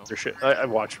Ocho. poker shit.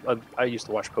 I used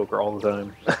to watch poker all the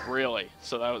time. Really?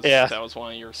 So that was Yeah. that was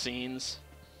one of your scenes,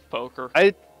 poker.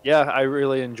 I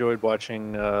really enjoyed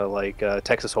watching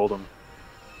Texas Hold'em.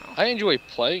 I enjoy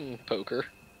playing poker.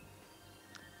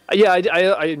 Yeah,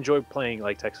 I enjoy playing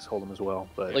like Texas Hold'em as well,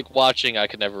 but Like watching, I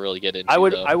could never really get into. I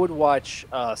would though. I would watch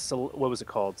what was it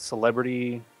called?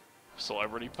 Celebrity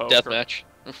Poker. Deathmatch.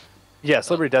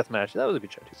 Celebrity Deathmatch. That was a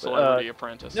good show too. But, Celebrity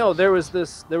Apprentice. no, there was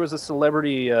a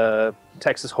celebrity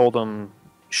Texas Hold'em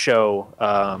show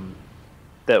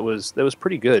that was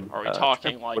pretty good. Are we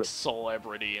talking like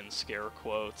celebrity in scare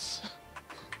quotes?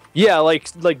 Yeah, like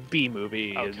B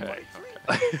movie. And, Okay. like,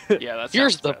 Okay. Yeah, that's.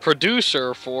 Here's the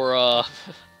producer for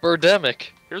Birdemic.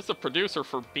 Here's the producer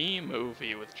for B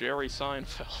movie with Jerry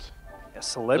Seinfeld. a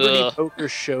Celebrity Ugh. Poker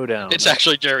Showdown. It's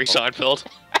actually Jerry Seinfeld.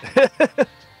 It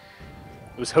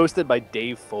was hosted by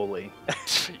Dave Foley.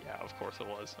 Yeah, of course it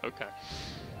was. Okay.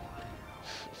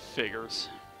 Figures.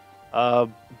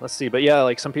 Let's see, but yeah,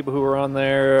 like some people who were on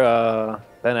there.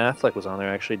 Ben Affleck was on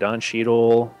there actually. Don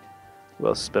Cheadle. Who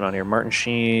else has been on here? Martin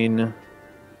Sheen.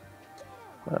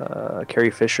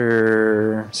 Carrie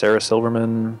Fisher. Sarah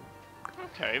Silverman.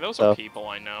 Okay, those So- are people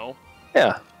I know.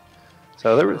 Yeah.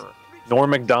 So there was Sure.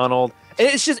 Norm Macdonald. And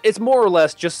it's more or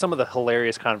less just some of the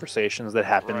hilarious conversations that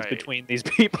happens Right. between these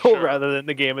people Sure. rather than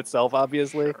the game itself,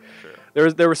 obviously.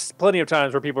 Sure. There was plenty of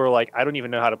times where people were like, I don't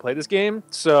even know how to play this game,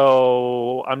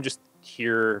 so I'm just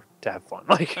here to have fun.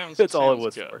 Like that's all it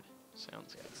was good. for.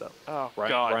 Sounds good. So Oh Ryan,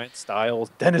 God, Brian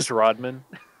Stiles, Dennis Rodman.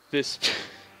 this.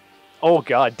 Oh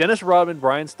God, Dennis Rodman,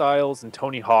 Brian Stiles, and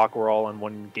Tony Hawk were all in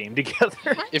one game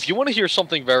together. If you want to hear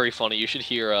something very funny, you should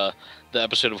hear the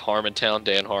episode of Harmontown,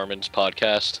 Dan Harmon's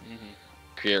podcast,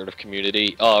 Creative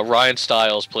Community. Ryan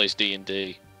Stiles plays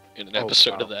D&D in an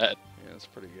episode wow. of that. Yeah, that's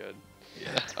pretty good.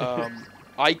 Yeah.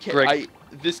 I can't. Greg-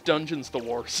 This dungeon's the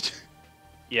worst.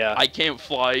 Yeah, I can't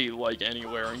fly like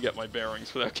anywhere and get my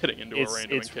bearings without getting into a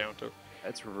random it's- encounter.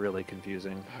 that's really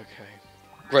confusing. Okay.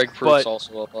 Greg Pruitt's But-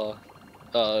 also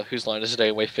up, Whose Line Is It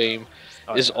Anyway fame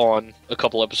Oh, is yeah. on a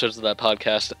couple episodes of that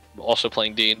podcast, also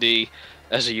playing D&D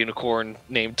as a unicorn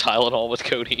named Tylenol with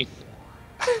codeine.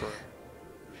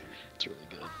 It's really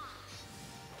good.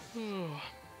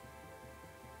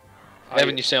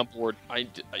 Evan, you sound bored.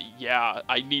 Yeah,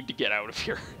 I need to get out of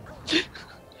here.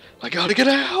 I gotta get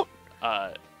out!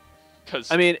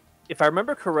 Because I mean, if I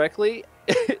remember correctly,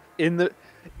 in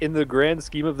the grand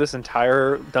scheme of this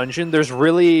entire dungeon, there's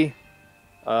really,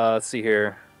 let's see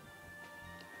here,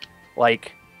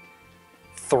 like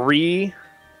 3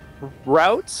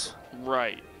 routes.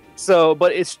 right. So,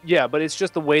 but it's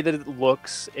just the way that it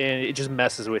looks, and it just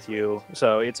messes with you.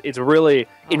 So it's really,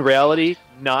 in reality,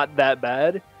 not that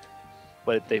bad,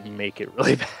 but they make it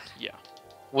really bad. Yeah.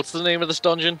 What's the name of this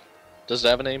dungeon? Does it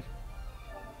have a name?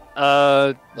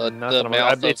 Not The that I'm-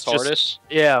 Mouth of it's just- Tardis?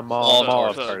 Yeah, Maul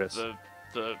of the, Tardis.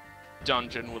 the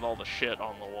dungeon with all the shit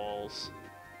on the walls,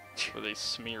 where they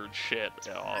smeared shit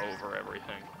all over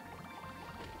everything.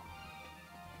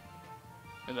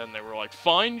 And then they were like,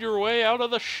 "Find your way out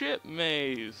of the shit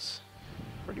maze."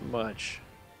 Pretty much.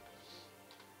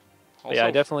 Also, Yeah,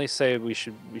 I definitely say we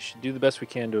should do the best we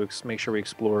can to make sure we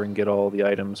explore and get all the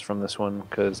items from this one,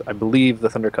 because I believe the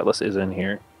Thunder Cutlass is in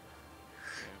here.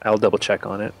 I'll double check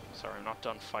on it. Sorry, I'm not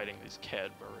done fighting these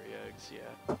Cadbury eggs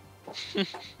yet.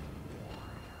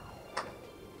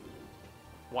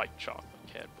 White chocolate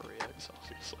Cadbury eggs,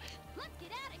 obviously.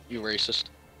 You racist.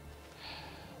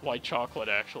 White chocolate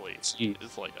actually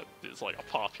is like a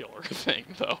popular thing,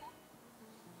 though.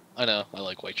 I know, I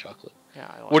like white chocolate. Yeah.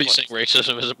 I like What do you white- think,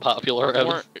 racism isn't popular,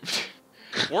 Evan?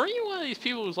 Weren't you one of these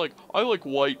people who's like, I like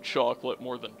white chocolate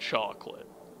more than chocolate?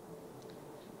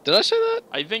 Did I say that?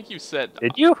 I think you said.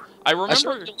 Did you? I I remember.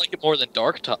 certainly don't like it more than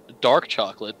dark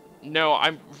chocolate. No,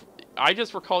 I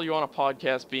just recall you on a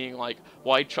podcast being like,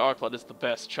 white chocolate is the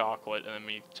best chocolate, and then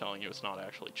me telling you it's not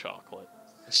actually chocolate.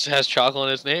 It has chocolate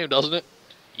in its name, doesn't it?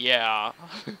 Yeah.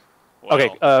 Well,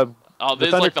 Okay. oh, this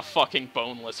is like the fucking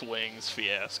boneless wings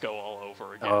fiasco all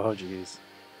over again. Oh, jeez.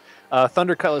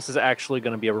 Thunder Cutlass is actually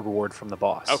going to be a reward from the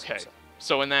boss. Okay.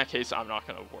 So in that case, I'm not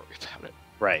going to worry about it.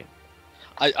 Right.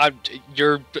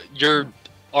 Your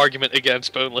argument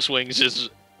against boneless wings is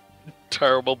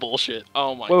terrible bullshit.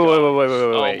 Oh my god. Wait.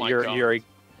 Oh my god.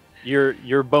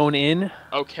 You're bone in?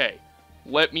 Okay.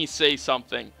 Let me say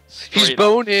something. He's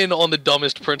bone in on the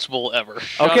dumbest principle ever.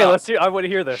 Okay, let's hear. I want to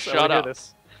hear this. Shut up.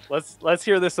 Let's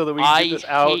hear this so that we can get this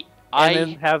out and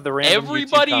then have the random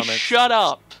Everybody YouTube comments. shut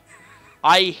up.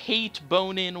 I hate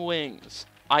bone-in wings.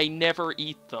 I never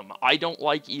eat them. I don't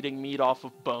like eating meat off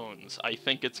of bones. I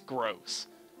think it's gross.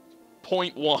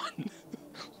 Point 1.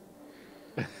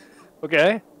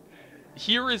 Okay.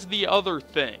 Here is the other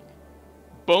thing.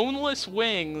 Boneless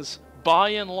wings, by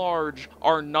and large,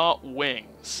 are not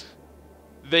wings.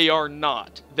 They are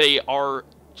not. It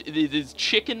is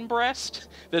chicken breast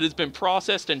that has been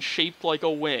processed and shaped like a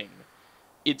wing.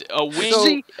 It's a wing.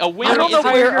 See, a wing. I don't know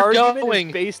where you're argument going.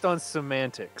 is based on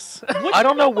semantics. I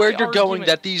don't know where you're going argument?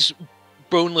 that these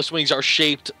boneless wings are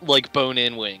shaped like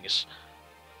bone-in wings.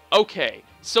 Okay,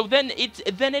 so then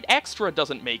it extra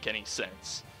doesn't make any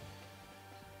sense.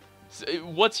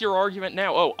 What's your argument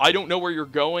now? Oh, I don't know where you're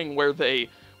going. Where the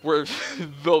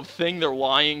thing they're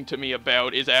lying to me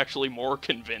about is actually more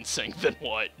convincing than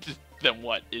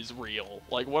what is real.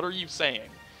 Like, what are you saying?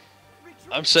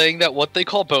 I'm saying that what they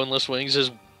call boneless wings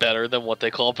is better than what they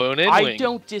call bone-in I wings.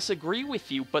 don't disagree with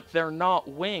you, but they're not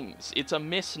wings. It's a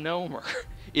misnomer.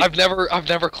 I've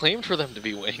never claimed for them to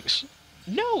be wings.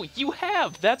 No, you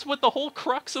have. That's what the whole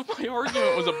crux of my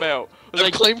argument was about.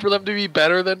 I've claimed for them to be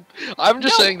better than. I'm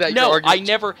just saying that. No, your I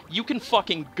never. You can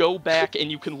fucking go back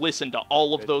and you can listen to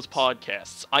all of those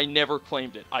podcasts. I never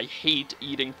claimed it. I hate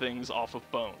eating things off of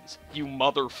bones. You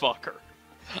motherfucker.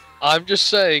 I'm just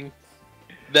saying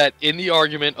that in the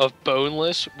argument of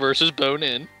boneless versus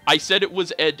bone-in, I said it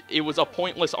was a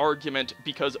pointless argument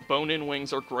because bone-in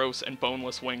wings are gross and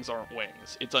boneless wings aren't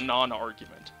wings. It's a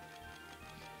non-argument.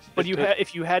 But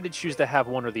if you had to choose to have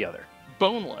one or the other.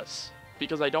 Boneless,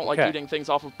 because I don't like Okay. eating things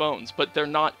off of bones. But they're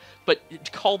not. But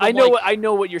call them. I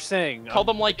know what you're saying. Call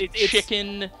them like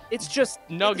chicken. It's just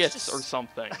nuggets or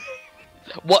something.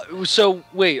 what? So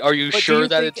wait, are you But do sure you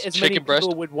that think it's as chicken many breast?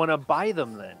 people would want to buy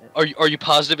them then? Are you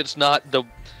positive it's not the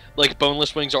like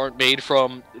boneless wings aren't made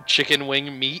from chicken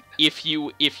wing meat? If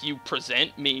you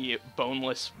present me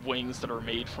boneless wings that are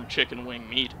made from chicken wing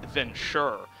meat, then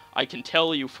sure. I can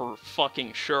tell you for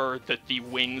fucking sure that the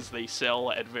wings they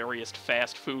sell at various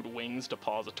fast food wings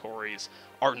depositories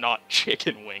are not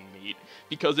chicken wing meat,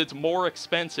 because it's more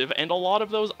expensive, and a lot of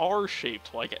those are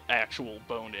shaped like actual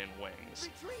bone-in wings.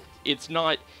 It's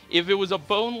not... If it was a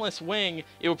boneless wing,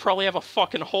 it would probably have a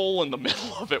fucking hole in the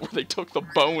middle of it where they took the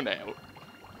bone out.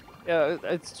 Yeah,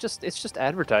 it's just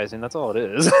advertising. That's all it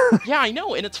is. Yeah, I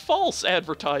know, and it's false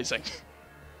advertising.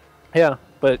 Yeah,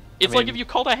 but It's like if you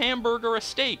called a hamburger a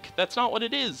steak. That's not what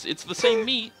it is. It's the same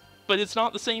meat, but it's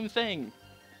not the same thing.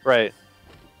 Right.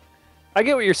 I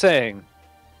get what you're saying.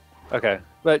 Okay,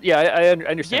 but yeah, I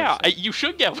understand. Yeah, you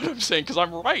should get what I'm saying, because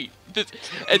I'm right.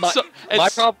 My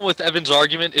problem with Evan's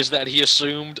argument is that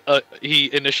he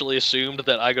initially assumed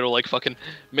that I go to like fucking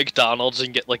McDonald's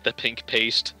and get like the pink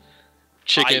paste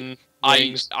chicken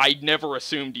wings. I never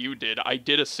assumed you did. I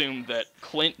did assume that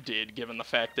Clint did, given the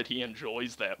fact that he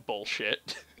enjoys that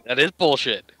bullshit. That is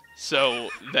bullshit. So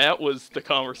that was the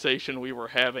conversation we were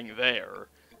having there.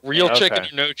 Real Okay. chicken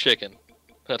or no chicken.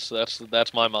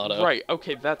 That's my motto. Right,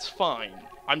 okay, that's fine.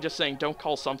 I'm just saying don't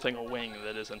call something a wing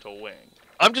that isn't a wing.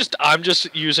 I'm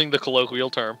just using the colloquial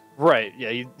term. Right.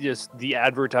 Yeah. Just the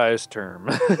advertised term.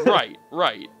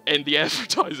 Right. And the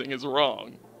advertising is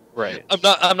wrong. Right.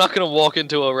 I'm not gonna walk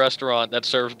into a restaurant that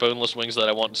serves boneless wings that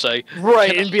I want to say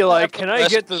Right, and be like, "Can I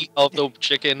get the meat of the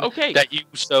chicken Okay. that you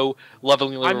so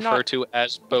lovingly I'm refer not- to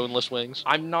as boneless wings?"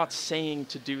 I'm not saying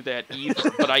to do that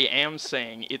either, but I am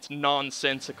saying it's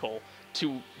nonsensical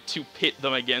to pit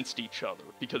them against each other,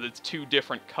 because it's two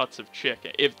different cuts of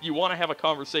chicken. If you want to have a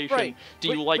conversation, Right. do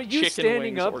you like but you chicken standing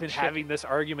wings up or and chicken? having this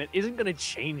argument isn't going to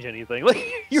change anything.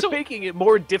 Like you're So- making it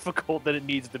more difficult than it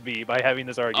needs to be by having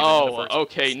this argument. in the Oh, first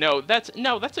okay. place.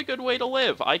 That's a good way to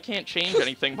live. I can't change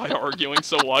anything by arguing,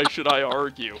 so why should I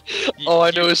argue? Oh,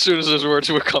 I know as soon as those words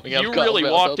were coming out You of Kyle's really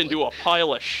mouth, walked I was into a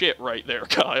pile of shit right there,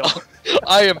 Kyle. like,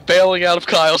 I am bailing out of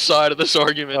Kyle's side of this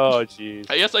argument. Oh, jeez.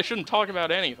 I guess I shouldn't talk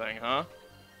about anything, huh?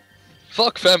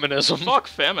 Fuck feminism. Fuck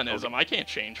feminism. I can't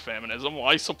change feminism.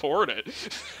 Why support it?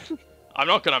 I'm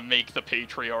not gonna make the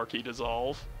patriarchy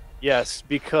dissolve. Yes,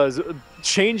 because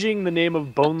changing the name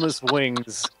of Boneless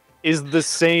Wings is the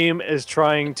same as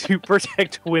trying to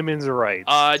protect women's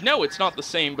rights. No, it's not the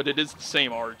same, but it is the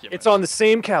same argument. It's on the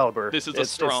same caliber. This is a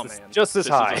straw man. Just as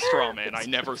high. This is a straw man. I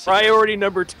never priority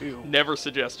number 2. Never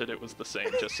suggested it was the same.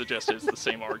 Just suggested it's the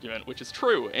same argument, which is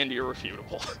true and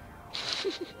irrefutable.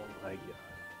 Oh my god.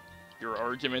 Your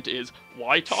argument is,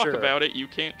 why talk about it? You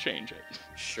can't change it.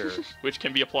 Sure. Which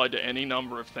can be applied to any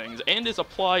number of things, and is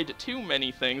applied to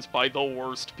many things by the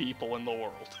worst people in the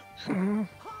world.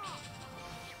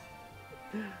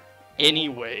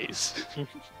 Anyways,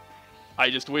 I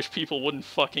just wish people wouldn't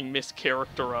fucking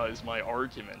mischaracterize my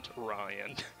argument,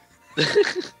 Ryan.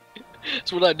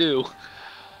 That's what I do.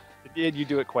 You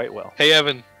do it quite well. Hey,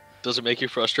 Evan, does it make you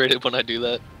frustrated when I do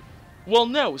that? Well,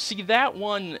 no. See, that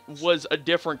one was a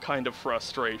different kind of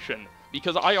frustration.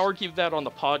 Because I argued that on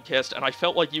the podcast, and I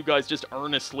felt like you guys just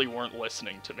earnestly weren't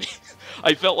listening to me.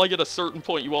 I felt like at a certain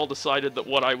point you all decided that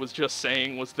what I was just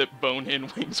saying was that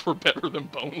bone-in wings were better than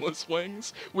boneless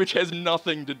wings, which has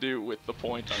nothing to do with the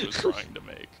point I was trying to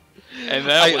make. And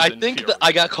that was I think that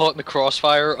I got caught in the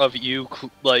crossfire of you,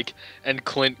 and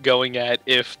Clint going at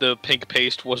if the pink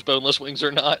paste was boneless wings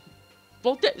or not.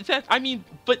 Well, I mean,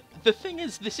 but the thing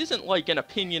is, this isn't like an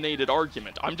opinionated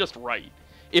argument. I'm just right.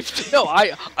 No,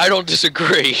 I don't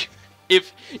disagree.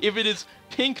 If it is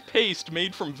pink paste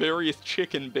made from various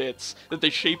chicken bits that they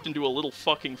shaped into a little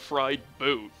fucking fried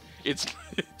boot, it's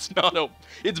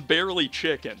barely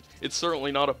chicken. It's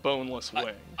certainly not a boneless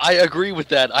wing. I agree with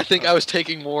that. I think I was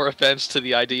taking more offense to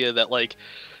the idea that like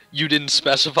you didn't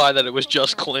specify that it was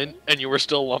just Clint and you were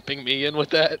still lumping me in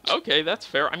with that. Okay, that's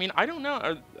fair. I mean, I don't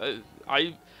know.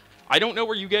 I don't know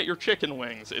where you get your chicken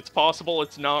wings. It's possible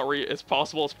it's not it's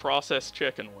possible it's processed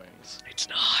chicken wings. It's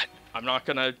not. I'm not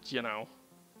gonna,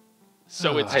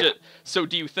 So it's just, so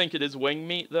do you think it is wing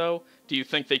meat though? Do you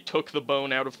think they took the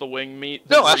bone out of the wing meat?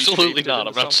 No, absolutely not.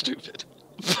 I'm not stupid.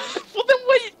 Well then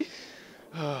wait.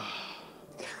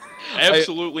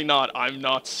 Absolutely not. I'm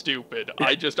not stupid.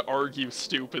 I just argue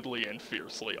stupidly and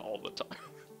fiercely all the time.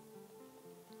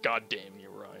 God damn you,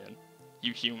 Ryan.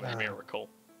 You human miracle.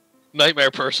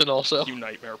 Nightmare person also. You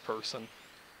nightmare person.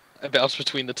 I bounce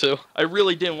between the two. I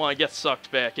really didn't want to get sucked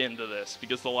back into this,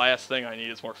 because the last thing I need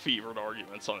is more fevered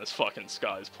arguments on this fucking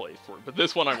Skies playthrough. But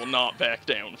this one I will not back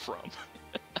down from.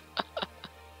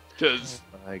 Because...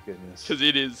 my goodness. Because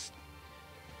it is...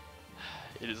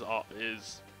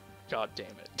 God damn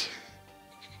it.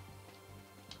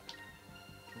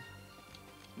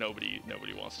 Nobody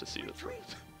wants to see the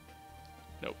truth.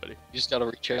 Nobody. You just gotta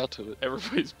reach out to it.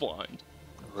 Everybody's blind.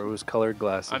 Rose-colored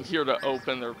glasses. I'm here to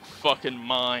open their fucking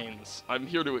minds. I'm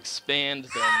here to expand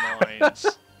their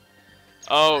minds.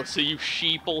 Oh, so you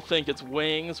sheeple think it's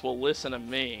wings? Well, listen to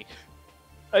me.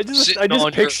 I just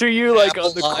picture you like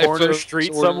on the corner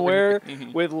street somewhere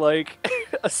with like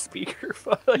a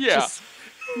speakerphone. Like, yeah.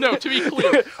 No, to be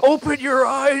clear. Open your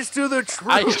eyes to the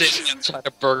truth. Inside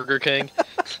a Burger King.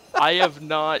 I have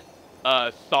not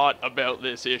thought about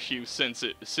this issue since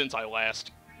I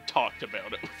last talked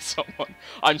about it with someone.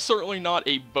 I'm certainly not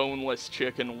a boneless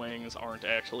chicken wings aren't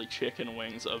actually chicken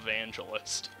wings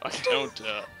evangelist. I don't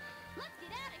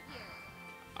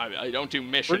I don't do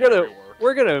missionary work.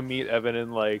 We're gonna meet Evan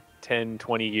in like 10,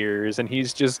 20 years, and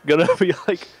he's just gonna be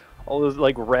like all those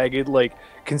like ragged like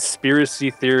conspiracy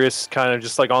theorists kind of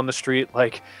just like on the street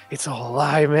like it's all a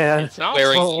lie, man. It's not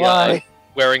wearing, a lie.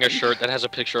 Wearing a shirt that has a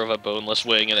picture of a boneless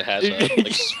wing and it has a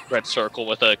like, red circle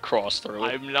with a cross through it.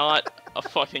 I'm not a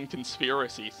fucking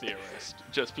conspiracy theorist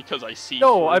just because I see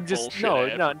no, I'm just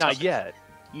not yet.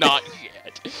 Not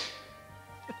yet.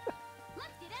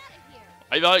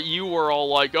 I thought you were all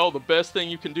like, oh, the best thing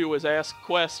you can do is ask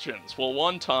questions. Well,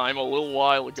 one time, a little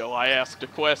while ago, I asked a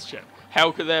question.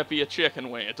 How could that be a chicken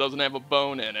wing? It doesn't have a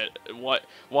bone in it.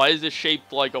 Why is it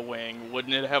shaped like a wing?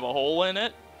 Wouldn't it have a hole in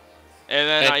it? And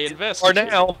then I investigated.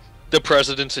 Or now, the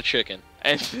president's a chicken.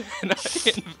 And then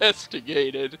I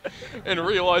investigated and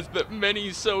realized that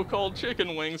many so-called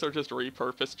chicken wings are just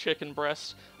repurposed chicken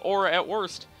breasts, or at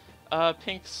worst,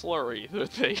 pink slurry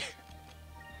that they... This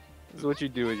is what you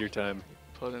do with your time.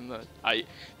 Put in the...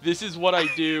 This is what I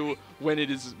do when it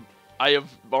is... I have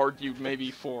argued maybe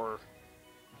for,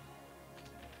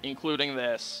 including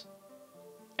this,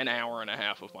 an hour and a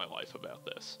half of my life about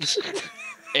this.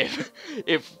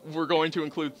 If we're going to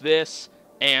include this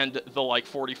and the like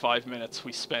 45 minutes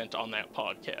we spent on that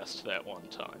podcast that one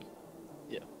time.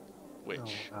 Yeah.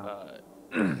 Which,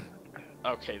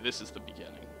 okay, this is the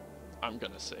beginning. I'm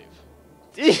gonna save.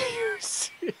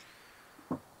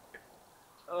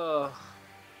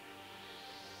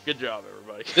 Good job,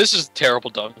 everybody. This is a terrible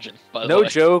dungeon, by the No way.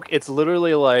 joke. It's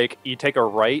literally like you take a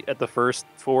right at the first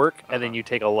fork, and then you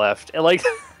take a left, and like.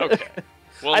 Okay.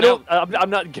 Well, I'm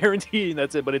not guaranteeing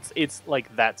that's it, but it's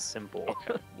like that simple.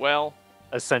 Okay. Well,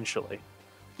 essentially.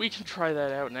 We can try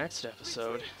that out next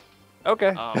episode.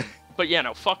 Okay. But yeah,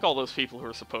 no, fuck all those people who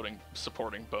are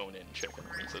supporting bone-in chicken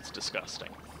wings. It's disgusting.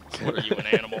 What are you, an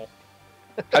animal?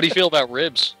 How do you feel about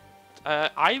ribs?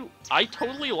 I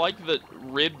totally like the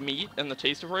rib meat and the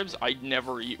taste of ribs. I'd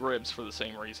never eat ribs for the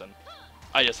same reason.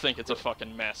 I just think it's a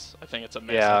fucking mess. I think it's a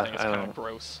mess. Yeah, I think it's kind of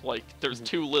gross. Like, there's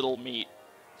too little meat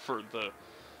for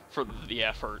the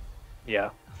effort. Yeah.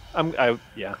 I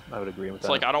would agree with that. It's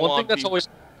like, I don't One want thing that's always...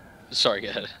 Sorry, go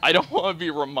ahead. I don't want to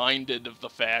be reminded of the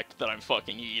fact that I'm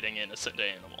fucking eating innocent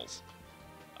animals.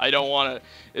 I don't want to...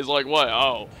 It's like, what?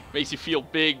 Oh, makes you feel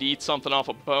big to eat something off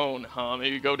a bone, huh?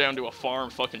 Maybe go down to a farm,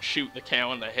 fucking shoot the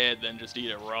cow in the head, then just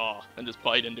eat it raw, and just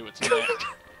bite into its neck.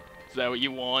 Is that what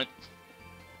you want?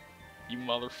 You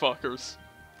motherfuckers.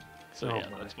 So yeah,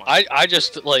 that's my... I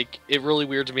just, like, it really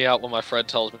weirds me out when my friend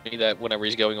tells me that whenever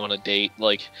he's going on a date,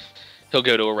 like... He'll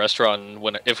go to a restaurant,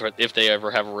 and if they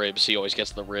ever have ribs, he always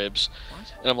gets the ribs.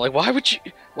 What? And I'm like, why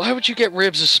would you get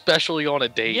ribs, especially on a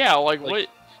date? Yeah, like what?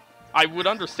 I would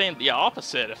understand the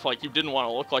opposite if like you didn't want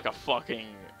to look like a fucking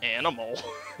animal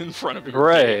in front of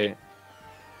your date.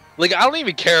 Like, I don't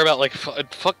even care about like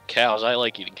fuck cows. I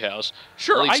like eating cows.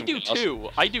 Sure, I do too.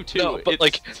 I do too. No, but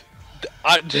like,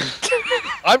 I'm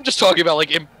just talking about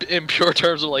like in pure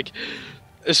terms of like.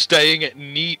 Staying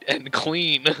neat and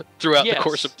clean throughout the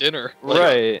course of dinner. Like,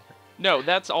 right. No,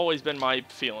 that's always been my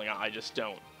feeling. I just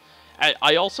don't.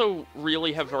 I also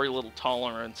really have very little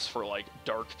tolerance for, like,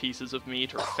 dark pieces of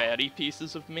meat or fatty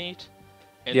pieces of meat.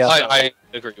 And yeah, so I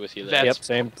agree with you there. Yep,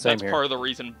 same That's here. part of the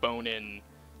reason bone-in,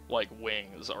 like,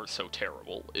 wings are so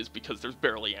terrible, is because there's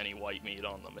barely any white meat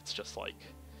on them. It's just, like...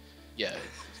 Yeah.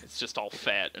 It's just all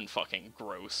fat and fucking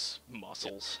gross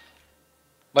muscles. Yeah.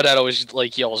 My dad always,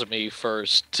 like, yells at me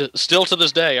still to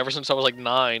this day, ever since I was, like,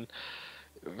 9.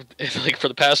 Like, for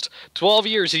the past 12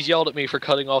 years, he's yelled at me for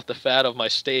cutting off the fat of my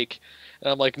steak. And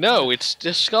I'm like, no, it's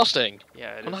disgusting.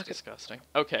 Yeah, it is disgusting.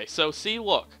 Okay, so, see,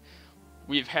 look.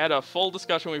 We've had a full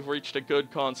discussion. We've reached a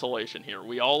good consolation here.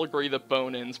 We all agree that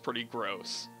bone-in's pretty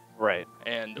gross. Right.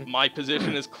 And my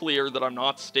position is clear that I'm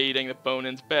not stating that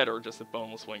bone-in's better, just that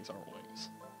boneless wings aren't wings.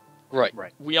 Right.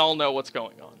 We all know what's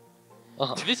going on.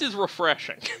 This is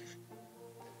refreshing.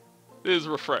 This is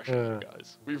refreshing,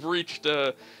 guys. We've reached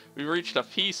a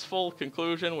peaceful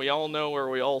conclusion. We all know where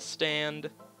we all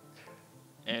stand.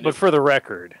 But for the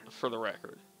record,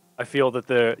 I feel that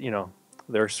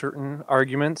there are certain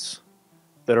arguments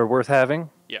that are worth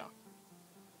having. Yeah.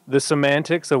 The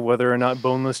semantics of whether or not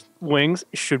boneless wings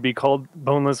should be called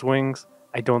boneless wings,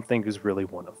 I don't think is really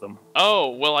one of them. Oh,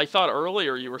 well, I thought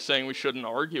earlier you were saying we shouldn't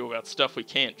argue about stuff we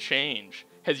can't change.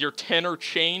 Has your tenor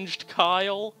changed,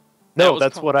 Kyle? No,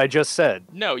 that's what I just said.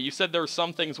 No, you said there are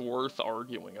some things worth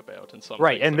arguing about and some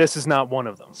right, and this is not one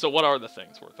of them. So what are the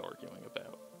things worth arguing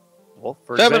about? Well,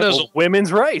 for example,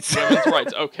 women's rights. Women's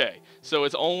rights, okay. So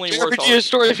it's only worth arguing.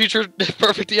 Historia Future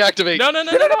Perfect Deactivate. No,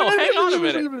 hang on a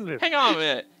minute. Hang on a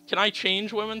minute. Can I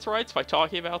change women's rights by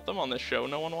talking about them on this show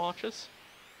no one watches?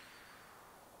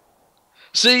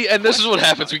 See, and this is what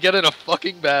happens. We get in a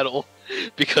fucking battle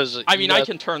because... I mean, I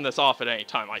can turn this off at any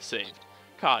time I saved.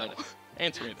 Kyle,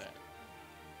 answer me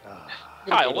that.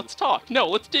 Kyle, let's talk. No,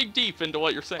 let's dig deep into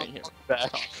what you're saying here.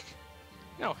 Back.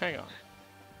 No, hang on.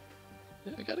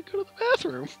 Yeah, I gotta go to the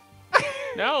bathroom.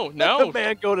 No. Let the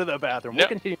man go to the bathroom. We'll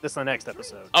continue this in the next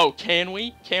episode. Oh, can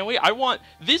we? Can we?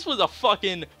 This was a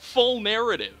fucking full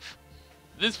narrative.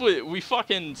 We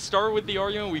fucking start with the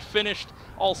argument, we finished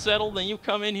all settled, and you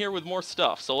come in here with more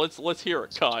stuff. So let's hear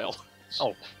it, Kyle.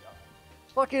 Oh,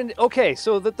 fucking okay.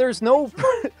 So that there's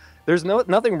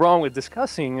nothing wrong with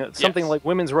discussing something like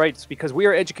women's rights because we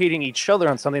are educating each other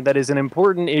on something that is an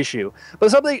important issue. But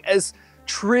something as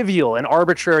trivial and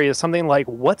arbitrary as something like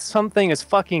what something is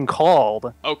fucking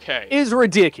called is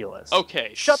ridiculous.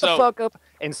 Okay, shut the fuck up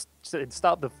and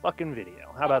stop the fucking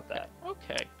video. How about that?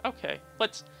 Okay.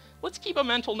 Let's keep a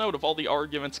mental note of all the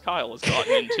arguments Kyle has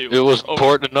gotten into. It was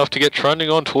important enough to get trending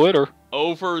on Twitter.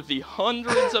 Over the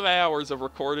hundreds of hours of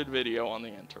recorded video on the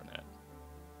internet.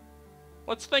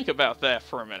 Let's think about that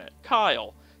for a minute.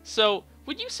 Kyle, so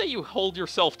would you say you hold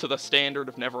yourself to the standard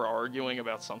of never arguing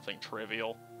about something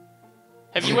trivial?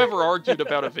 Have you ever argued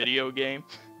about a video game?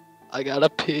 I gotta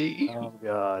pee. Oh,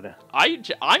 God. I'm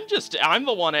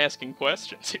the one asking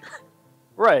questions here.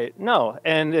 Right. No.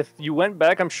 And if you went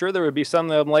back, I'm sure there would be some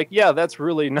that I'm like, yeah, that's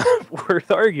really not worth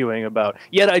arguing about.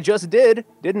 Yet I just did,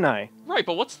 didn't I? Right,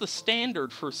 but what's the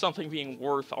standard for something being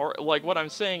worth? Like, what I'm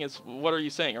saying is, what are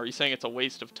you saying? Are you saying it's a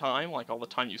waste of time? Like, all the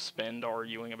time you spend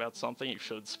arguing about something, you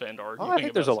should spend arguing Oh, I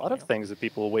think there's a about lot of something things that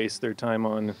people waste their time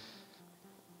on. else?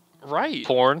 Right.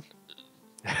 Porn.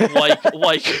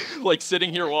 like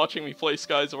sitting here watching me play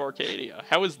Skies of Arcadia.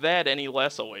 How is that any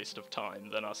less a waste of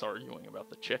time than us arguing about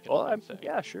the chicken Well, thing?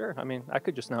 yeah, sure. I mean, I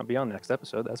could just not be on next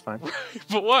episode. That's fine.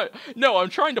 But what? No, I'm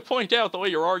trying to point out the way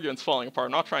your argument's falling apart.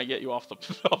 I'm not trying to get you off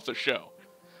the show.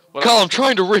 But Kyle, I'm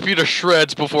trying to rip you to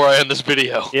shreds before I end this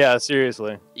video. Yeah,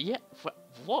 seriously. Yeah,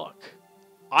 look.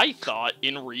 I thought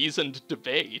in reasoned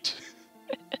debate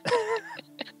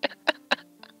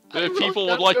that people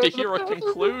would like to hear a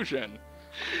conclusion.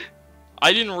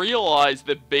 I didn't realize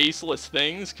that baseless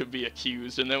things could be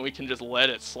accused and then we can just let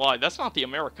it slide. That's not the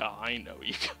America I know,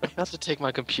 you guys. I have to take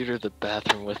my computer to the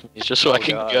bathroom with me just so I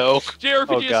can go.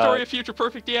 JRPG Historia Future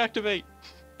Perfect deactivate.